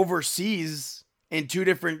overseas in 2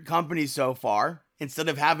 different companies so far, instead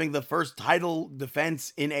of having the first title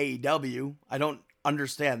defense in AEW. I don't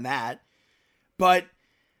understand that. But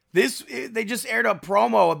they just aired a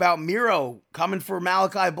promo about Miro coming for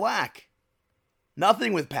Malachi Black.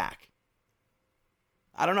 Nothing with Pac.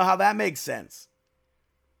 I don't know how that makes sense.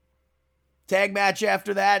 Tag match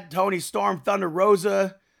after that, Tony Storm, Thunder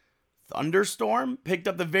Rosa. Thunderstorm picked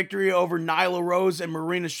up the victory over Nyla Rose and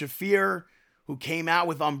Marina Shafir, who came out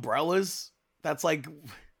with umbrellas. That's like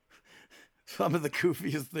some of the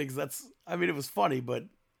goofiest things. It was funny, but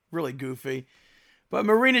really goofy. But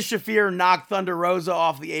Marina Shafir knocked Thunder Rosa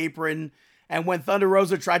off the apron, and when Thunder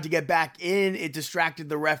Rosa tried to get back in, it distracted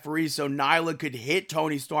the referee so Nyla could hit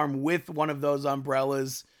Tony Storm with one of those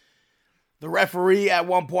umbrellas. The referee at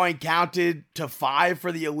one point counted to 5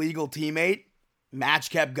 for the illegal teammate. Match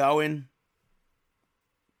kept going.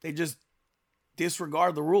 They just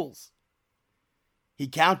disregard the rules. He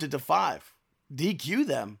counted to 5. DQ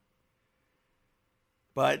them.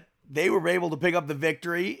 But they were able to pick up the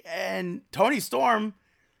victory, and Tony Storm,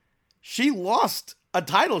 she lost a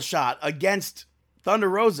title shot against Thunder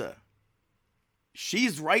Rosa.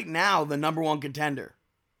 She's right now the number 1 contender.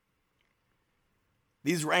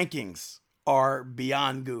 These rankings are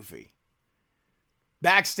beyond goofy.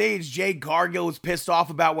 Backstage, Jade Cargill was pissed off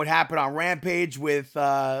about what happened on Rampage with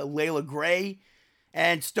Layla Gray,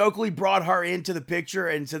 and Stokely brought her into the picture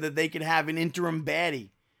and said that they could have an interim baddie.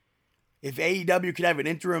 If AEW could have an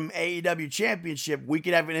interim AEW championship, we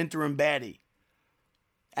could have an interim baddie.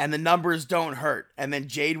 And the numbers don't hurt. And then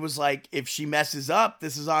Jade was like, if she messes up,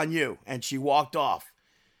 this is on you. And she walked off.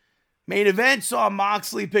 Main event saw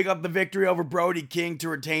Moxley pick up the victory over Brody King to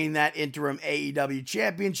retain that interim AEW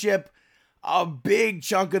championship. A big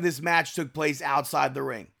chunk of this match took place outside the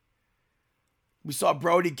ring. We saw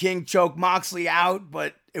Brody King choke Moxley out,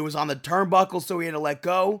 but it was on the turnbuckle, so he had to let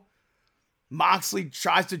go. Moxley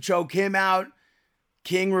tries to choke him out.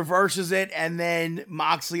 King reverses it, and then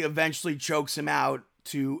Moxley eventually chokes him out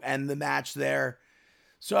to end the match there.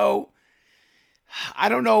 So, I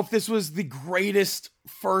don't know if this was the greatest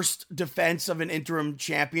first defense of an interim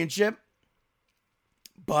championship,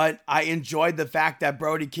 but I enjoyed the fact that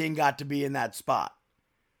Brody King got to be in that spot.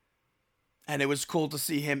 And it was cool to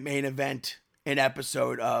see him main event an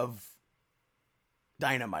episode of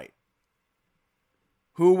Dynamite.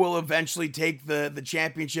 Who will eventually take the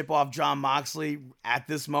championship off Jon Moxley at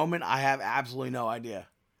this moment? I have absolutely no idea.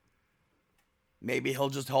 Maybe he'll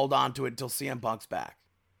just hold on to it until CM Punk's back.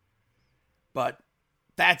 But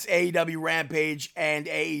that's AEW Rampage and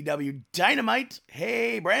AEW Dynamite.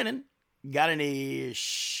 Hey, Brandon, got any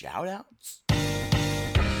shout-outs?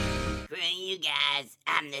 For you guys,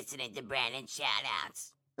 I'm listening to Brandon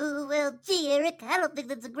shout-outs. Oh, well, gee, Eric, I don't think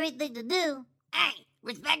that's a great thing to do. Hey,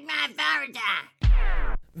 respect my authority.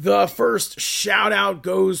 The first shout out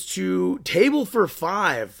goes to Table for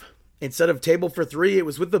 5. Instead of Table for 3, it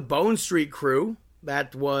was with the Bone Street crew.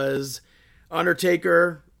 That was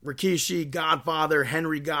Undertaker, Rikishi, Godfather,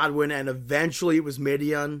 Henry Godwinn, and eventually it was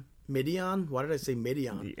Mideon. Mideon? Why did I say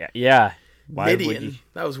Mideon? Yeah. Mideon.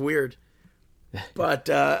 That was weird. But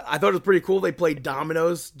I thought it was pretty cool. They played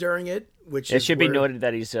dominoes during it. It should be noted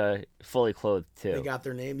that he's fully clothed, too. They got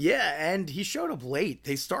their name. Yeah, and he showed up late.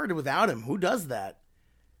 They started without him. Who does that?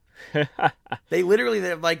 They literally,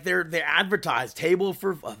 they advertised table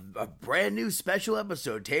for a brand new special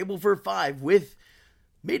episode, Table for 5 with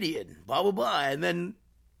Mideon, blah, blah, blah. And then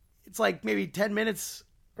it's like maybe 10 minutes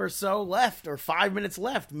or so left, or 5 minutes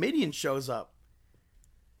left. Mideon shows up.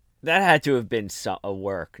 That had to have been a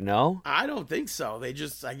work, no? I don't think so.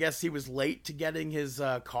 I guess he was late to getting his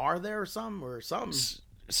car there or something.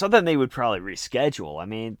 Something they would probably reschedule. I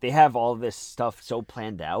mean, they have all this stuff so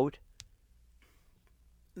planned out.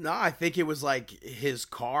 No, I think it was like his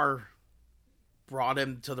car brought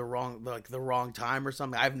him to the wrong time or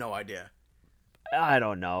something. I have no idea. I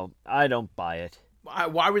don't know. I don't buy it.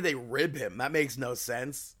 Why would they rib him? That makes no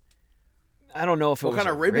sense. I don't know if it was what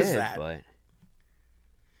kind of rib is that? But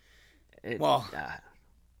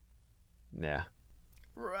yeah.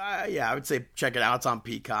 I would say check it out. It's on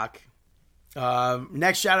Peacock.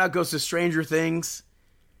 Next shout out goes to Stranger Things.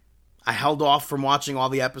 I held off from watching all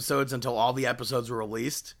the episodes until all the episodes were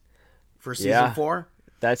released for season 4.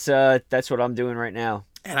 That's what I'm doing right now.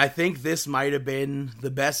 And I think this might have been the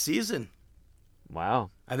best season. Wow.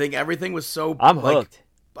 I think everything was so... I'm hooked.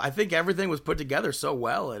 I think everything was put together so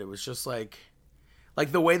well, and it was just like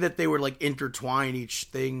the way that they would intertwine each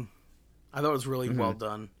thing. I thought it was really well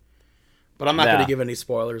done. But I'm not going to give any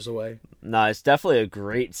spoilers away. No, it's definitely a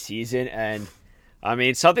great season, and I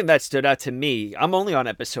mean, something that stood out to me, I'm only on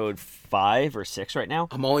episode 5 or 6 right now.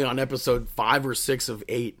 I'm only on episode 5 or 6 of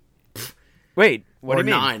 8. Wait, what do you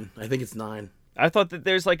mean? 9. I think it's 9. I thought that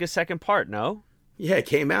there's a second part, no? Yeah, it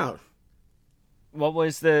came out. What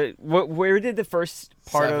was where did the first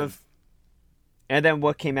part 7. of... And then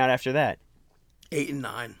what came out after that? 8 and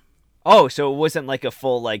 9. Oh, so it wasn't a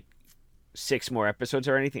full 6 more episodes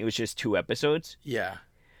or anything? It was just 2 episodes? Yeah.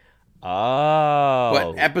 Oh.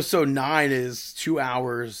 But episode 9 is 2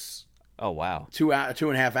 hours. Oh, wow.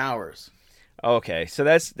 2.5 hours. Okay, so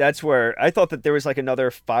that's where... I thought that there was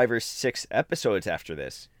another 5 or 6 episodes after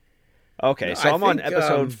this. Okay, no, so I'm on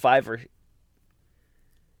episode 5 or...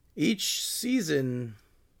 Each season,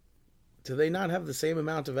 do they not have the same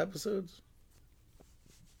amount of episodes?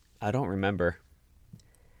 I don't remember.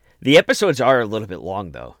 The episodes are a little bit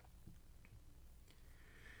long, though.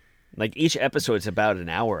 Each episode's about an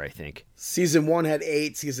hour, I think. Season 1 had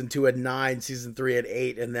 8, Season 2 had 9, Season 3 had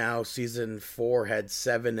 8, and now Season 4 had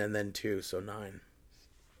 7 and then 2, so 9.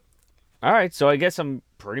 All right, so I guess I'm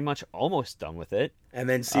pretty much almost done with it. And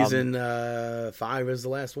then Season 5 is the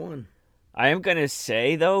last one. I am going to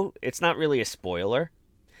say, though, it's not really a spoiler,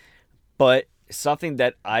 but something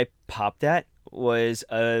that I popped at was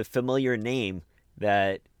a familiar name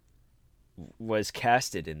that was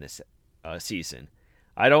casted in this season.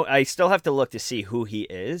 I still have to look to see who he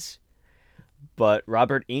is, but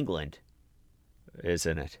Robert Englund is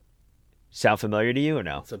in it. Sound familiar to you or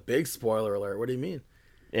no? It's a big spoiler alert. What do you mean?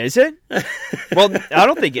 Is it? Well, I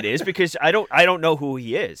don't think it is because I don't know who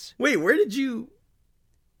he is. Wait, where did you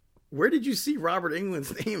see Robert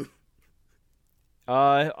Englund's name?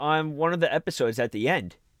 On one of the episodes at the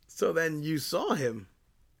end. So then you saw him.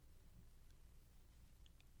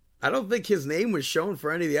 I don't think his name was shown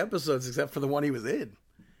for any of the episodes except for the one he was in.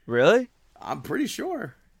 Really? I'm pretty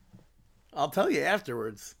sure. I'll tell you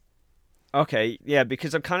afterwards. Okay, yeah,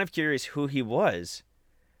 because I'm kind of curious who he was.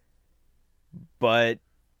 But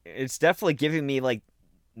it's definitely giving me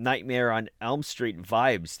Nightmare on Elm Street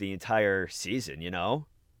vibes the entire season, you know?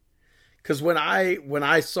 Because when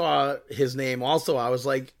I saw his name also, I was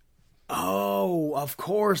like, oh, of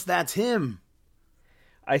course, that's him.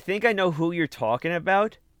 I think I know who you're talking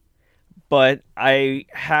about, but I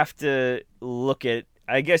have to look at...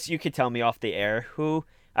 I guess you could tell me off the air who...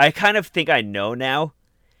 I kind of think I know now,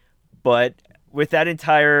 but with that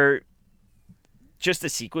entire... just the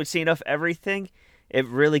sequencing of everything, it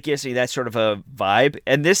really gives me that sort of a vibe.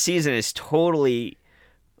 And this season is totally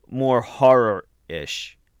more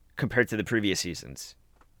horror-ish compared to the previous seasons.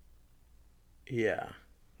 Yeah.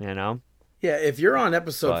 You know? Yeah, if you're on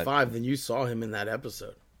episode 5, then you saw him in that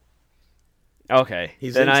episode. Okay.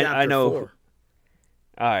 He's then in chapter I know. 4.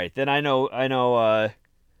 All right, then I know. I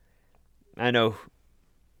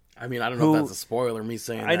mean, I don't know if that's a spoiler, me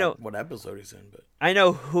saying what episode he's in, but I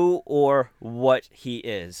know who or what he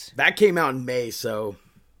is. That came out in May, so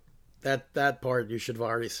that part you should have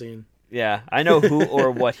already seen. Yeah, I know who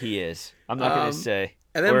or what he is. I'm not going to say.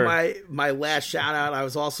 And then my last shout out, I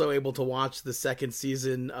was also able to watch the second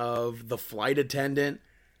season of The Flight Attendant,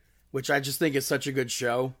 which I just think is such a good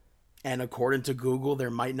show. And according to Google,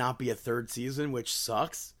 there might not be a third season, which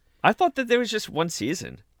sucks. I thought that there was just one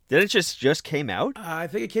season. Did it just came out? I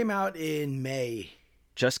think it came out in May.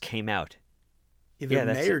 Just came out. Either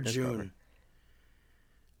May or June.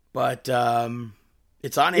 But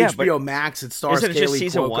it's on HBO Max. It stars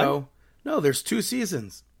Kaylee Cuoco. No, there's 2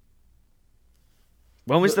 seasons.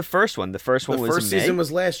 When was the first one? The first one was in May? The first season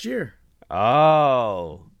was last year.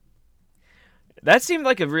 Oh. That seemed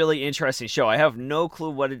like a really interesting show. I have no clue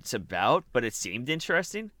what it's about, but it seemed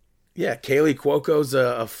interesting. Yeah, Kaylee Cuoco's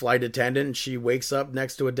a flight attendant, and she wakes up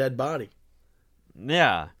next to a dead body.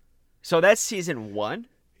 Yeah. So that's season 1?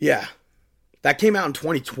 Yeah. That came out in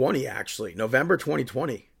 2020, actually. November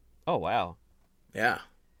 2020. Oh, wow. Yeah.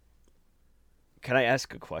 Can I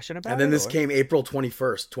ask a question about it? And then this came April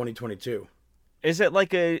 21st, 2022. Is it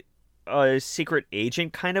like a secret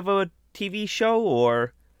agent kind of a TV show,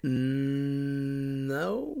 or...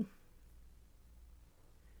 No.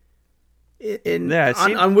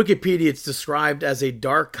 On Wikipedia, it's described as a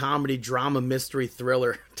dark comedy, drama, mystery,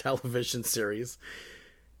 thriller television series.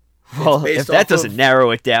 Well, if that doesn't narrow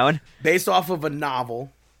it down. Based off of a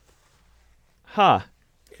novel. Huh.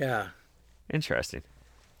 Yeah. Interesting.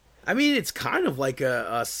 I mean, it's kind of like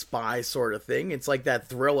a spy sort of thing. It's like that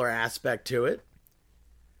thriller aspect to it.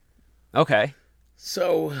 Okay.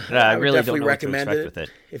 So I would really definitely don't know recommend what to expect with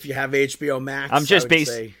it. If you have HBO Max. I'm just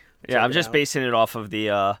basing it off of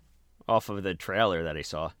the trailer that I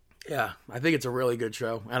saw. Yeah, I think it's a really good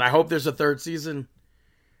show, and I hope there's a third season.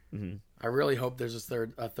 Mm-hmm. I really hope there's a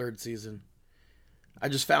third season. I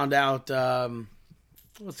just found out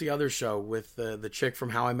what's the other show with the chick from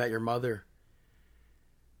How I Met Your Mother.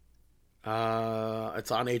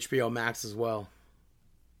 It's on HBO Max as well.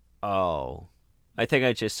 Oh, I think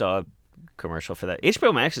I just saw a commercial for that.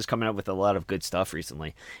 HBO Max is coming up with a lot of good stuff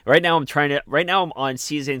recently. Right now I'm on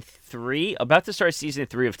season 3, about to start season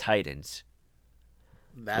 3 of Titans.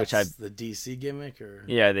 That's the DC gimmick, or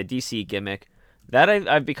yeah, the DC gimmick. That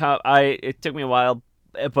I've become. It took me a while,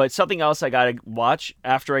 but something else I gotta watch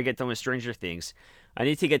after I get done with Stranger Things. I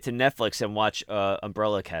need to get to Netflix and watch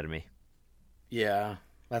Umbrella Academy. Yeah,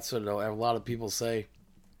 that's what a lot of people say.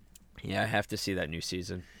 Yeah, I have to see that new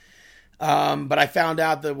season. But I found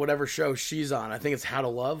out that whatever show she's on, I think it's How to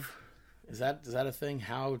Love. Is that a thing?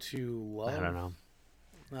 How to Love? I don't know.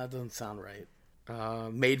 That doesn't sound right.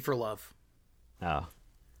 Made for Love. Oh.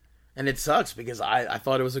 And it sucks because I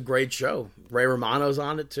thought it was a great show. Ray Romano's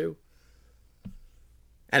on it too.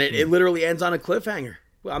 And it literally ends on a cliffhanger.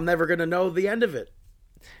 Well, I'm never going to know the end of it.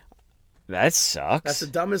 That sucks. That's the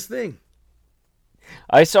dumbest thing.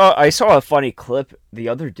 I saw a funny clip the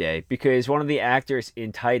other day because one of the actors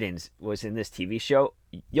in Titans was in this TV show.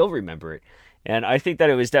 You'll remember it. And I think that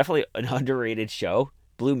it was definitely an underrated show,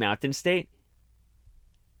 Blue Mountain State.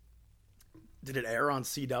 Did it air on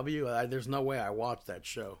CW? There's no way I watched that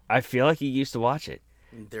show. I feel like you used to watch it.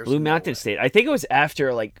 Blue Mountain State. I think it was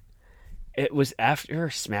after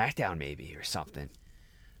SmackDown maybe or something.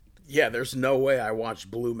 Yeah, there's no way I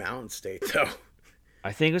watched Blue Mountain State though.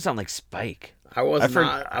 I think it was on like Spike. I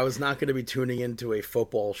was not going to be tuning into a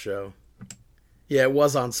football show. Yeah, it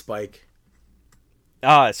was on Spike.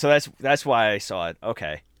 So that's why I saw it.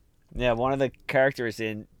 Okay. Yeah, one of the characters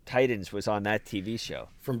in Titans was on that TV show.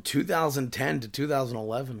 From 2010 to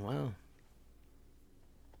 2011. Wow.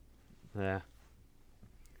 Yeah.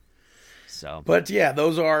 So. But yeah,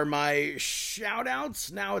 those are my shout outs.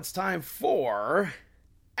 Now it's time for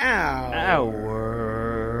our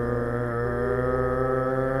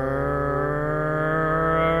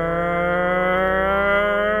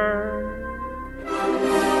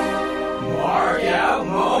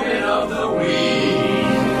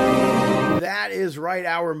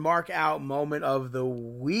Mark Out moment of the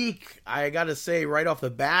week, I got to say right off the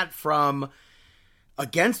bat, from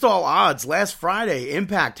Against All Odds, last Friday,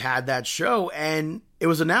 Impact had that show, and it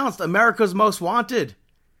was announced America's Most Wanted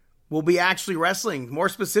will be actually wrestling. More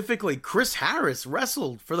specifically, Chris Harris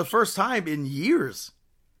wrestled for the first time in years.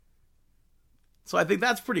 So I think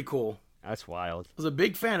that's pretty cool. That's wild. I was a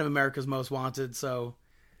big fan of America's Most Wanted, so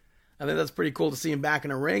I think that's pretty cool to see him back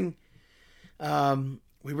in a ring.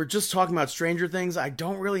 We were just talking about Stranger Things. I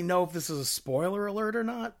don't really know if this is a spoiler alert or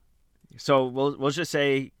not. So we'll just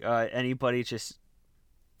say anybody just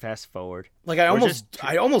fast forward. Like I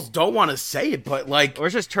almost don't want to say it, but like, or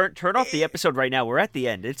just turn off the episode right now. We're at the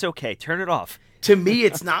end. It's okay. Turn it off. To me,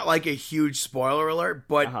 it's not like a huge spoiler alert,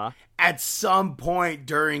 but at some point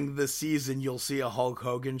during the season, you'll see a Hulk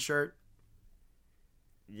Hogan shirt.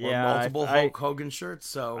 Yeah, or multiple Hulk Hogan shirts.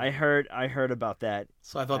 So I heard about that.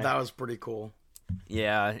 So I thought that was pretty cool.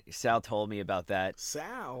 Yeah, Sal told me about that.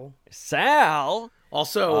 Sal.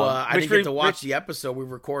 Also, I didn't get to watch the episode we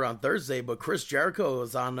record on Thursday, but Chris Jericho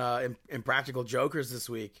was on Impractical Jokers this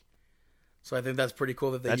week. So I think that's pretty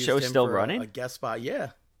cool that they used show's him still for running? a guest spot. Yeah.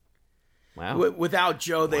 Wow. Without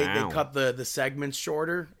Joe, they cut the segments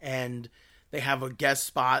shorter, and they have a guest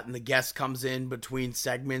spot, and the guest comes in between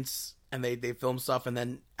segments, and they film stuff, and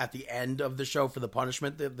then at the end of the show for the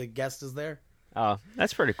punishment, the guest is there. Oh,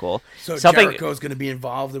 that's pretty cool. So Jericho's going to be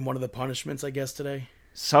involved in one of the punishments, I guess, today.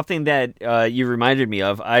 Something that you reminded me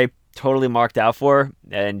of, I totally marked out for,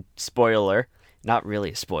 and spoiler, not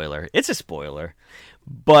really a spoiler, it's a spoiler,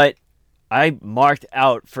 but I marked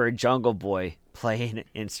out for Jungle Boy playing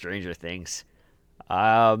in Stranger Things.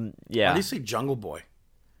 Yeah. Why do you say Jungle Boy?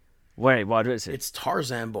 Wait, what is it? It's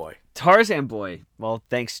Tarzan Boy. Tarzan Boy. Well,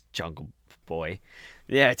 thanks, Jungle Boy.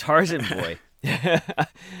 Yeah, Tarzan Boy.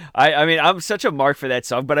 I mean, I'm such a mark for that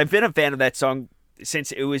song, but I've been a fan of that song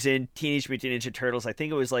since it was in Teenage Mutant Ninja Turtles. I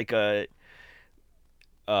think it was like the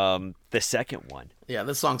second one. Yeah,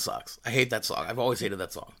 this song sucks. I hate that song. I've always hated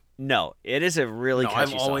that song. No, it is a really catchy I've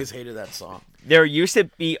song. always hated that song. There used to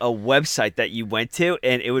be a website that you went to,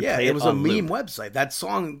 and it would play it was a meme loop. website. That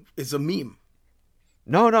song is a meme.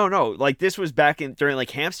 No. Like, this was back during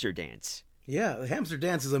like Hamster Dance. Yeah, the Hamster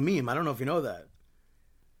Dance is a meme. I don't know if you know that.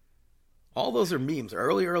 All those are memes,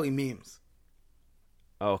 early memes.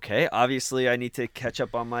 Okay, obviously I need to catch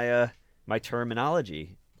up on my my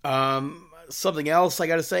terminology. Something else I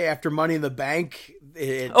got to say, after Money in the Bank,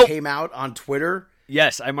 it came out on Twitter.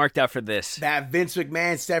 Yes, I marked out for this. That Vince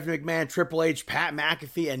McMahon, Stephanie McMahon, Triple H, Pat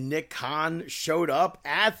McAfee, and Nick Khan showed up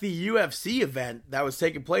at the UFC event that was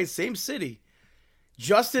taking place, same city,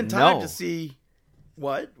 just in time to see...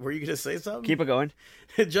 What? Were you going to say something? Keep it going.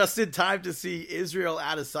 Just in time to see Israel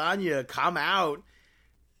Adesanya come out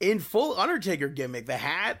in full Undertaker gimmick. The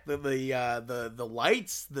hat, the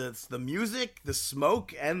lights, the music, the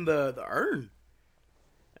smoke, and the urn.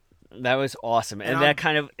 That was awesome. And that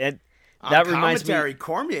kind of... that reminds me...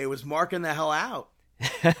 Cormier was marking the hell out.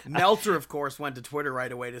 Meltzer, of course, went to Twitter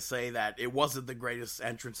right away to say that it wasn't the greatest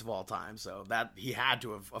entrance of all time. So that he had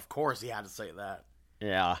to have... Of course, he had to say that.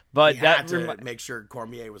 Yeah, but he had to make sure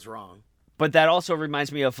Cormier was wrong. But that also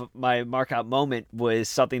reminds me of my mark out moment was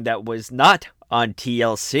something that was not on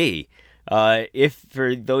TLC. If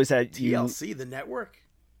for those that TLC, the network.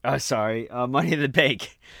 Sorry, Money in the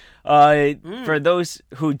Bank. For those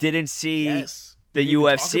who didn't see the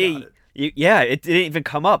UFC, it didn't even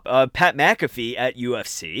come up. Pat McAfee at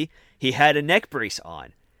UFC, he had a neck brace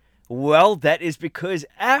on. Well, that is because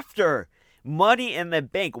after Money in the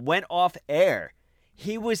Bank went off air,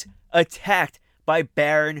 he was attacked by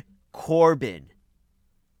Baron Corbin.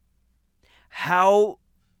 How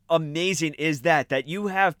amazing is that? That you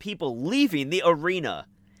have people leaving the arena,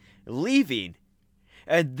 and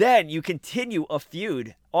then you continue a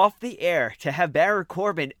feud off the air to have Baron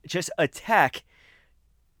Corbin just attack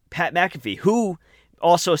Pat McAfee, who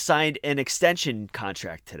also signed an extension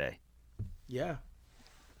contract today. Yeah.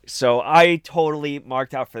 So I totally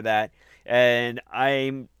marked out for that. And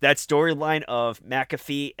that storyline of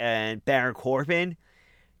McAfee and Baron Corbin,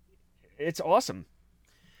 it's awesome.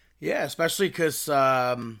 Yeah, especially because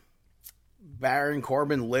Baron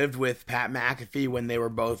Corbin lived with Pat McAfee when they were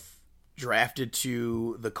both drafted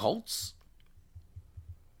to the Colts.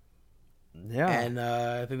 Yeah. And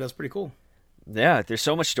I think that's pretty cool. Yeah, there's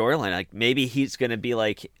so much storyline. Like, maybe he's going to be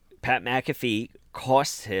like, Pat McAfee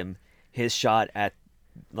cost him his shot at,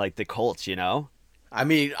 like, the Colts, you know? I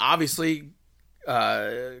mean, obviously,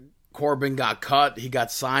 Corbin got cut. He got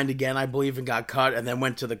signed again, I believe, and got cut, and then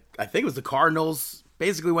went to I think it was the Cardinals.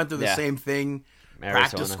 Basically went through the same thing. Arizona.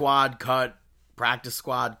 Practice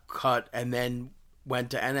squad cut, and then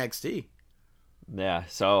went to NXT. Yeah.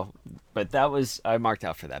 So, but I marked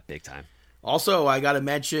out for that big time. Also, I got to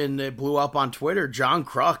mention, it blew up on Twitter, John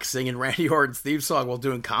Kruk singing Randy Orton's theme song while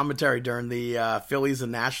doing commentary during the Phillies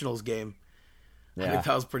and Nationals game. Yeah. I think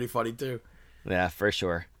that was pretty funny, too. Yeah, for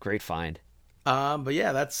sure. Great find. But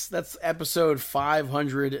yeah, that's episode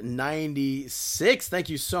 596. Thank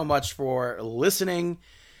you so much for listening.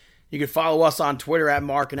 You can follow us on Twitter at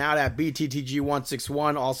Markin Out, at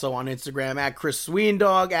BTTG161, also on Instagram at Chris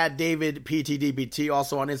Sweendog, at David PTDBT,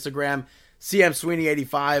 also on Instagram, CM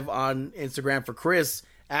Sweeney85 on Instagram for Chris,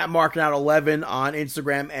 at Markin Out 11 on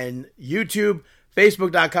Instagram and YouTube,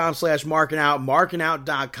 Facebook.com/MarkinOut,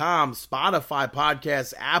 MarkinOut.com, Spotify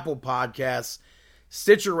Podcasts, Apple Podcasts,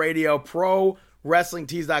 Stitcher Radio,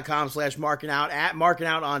 ProWrestlingTees.com/MarkinOut, at Markin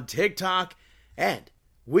Out on TikTok, and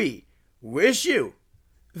we wish you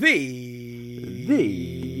the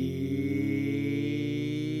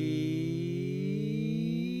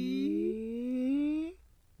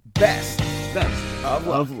best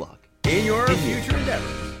of luck in your future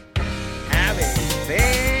endeavors. Have a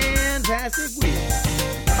fantastic week.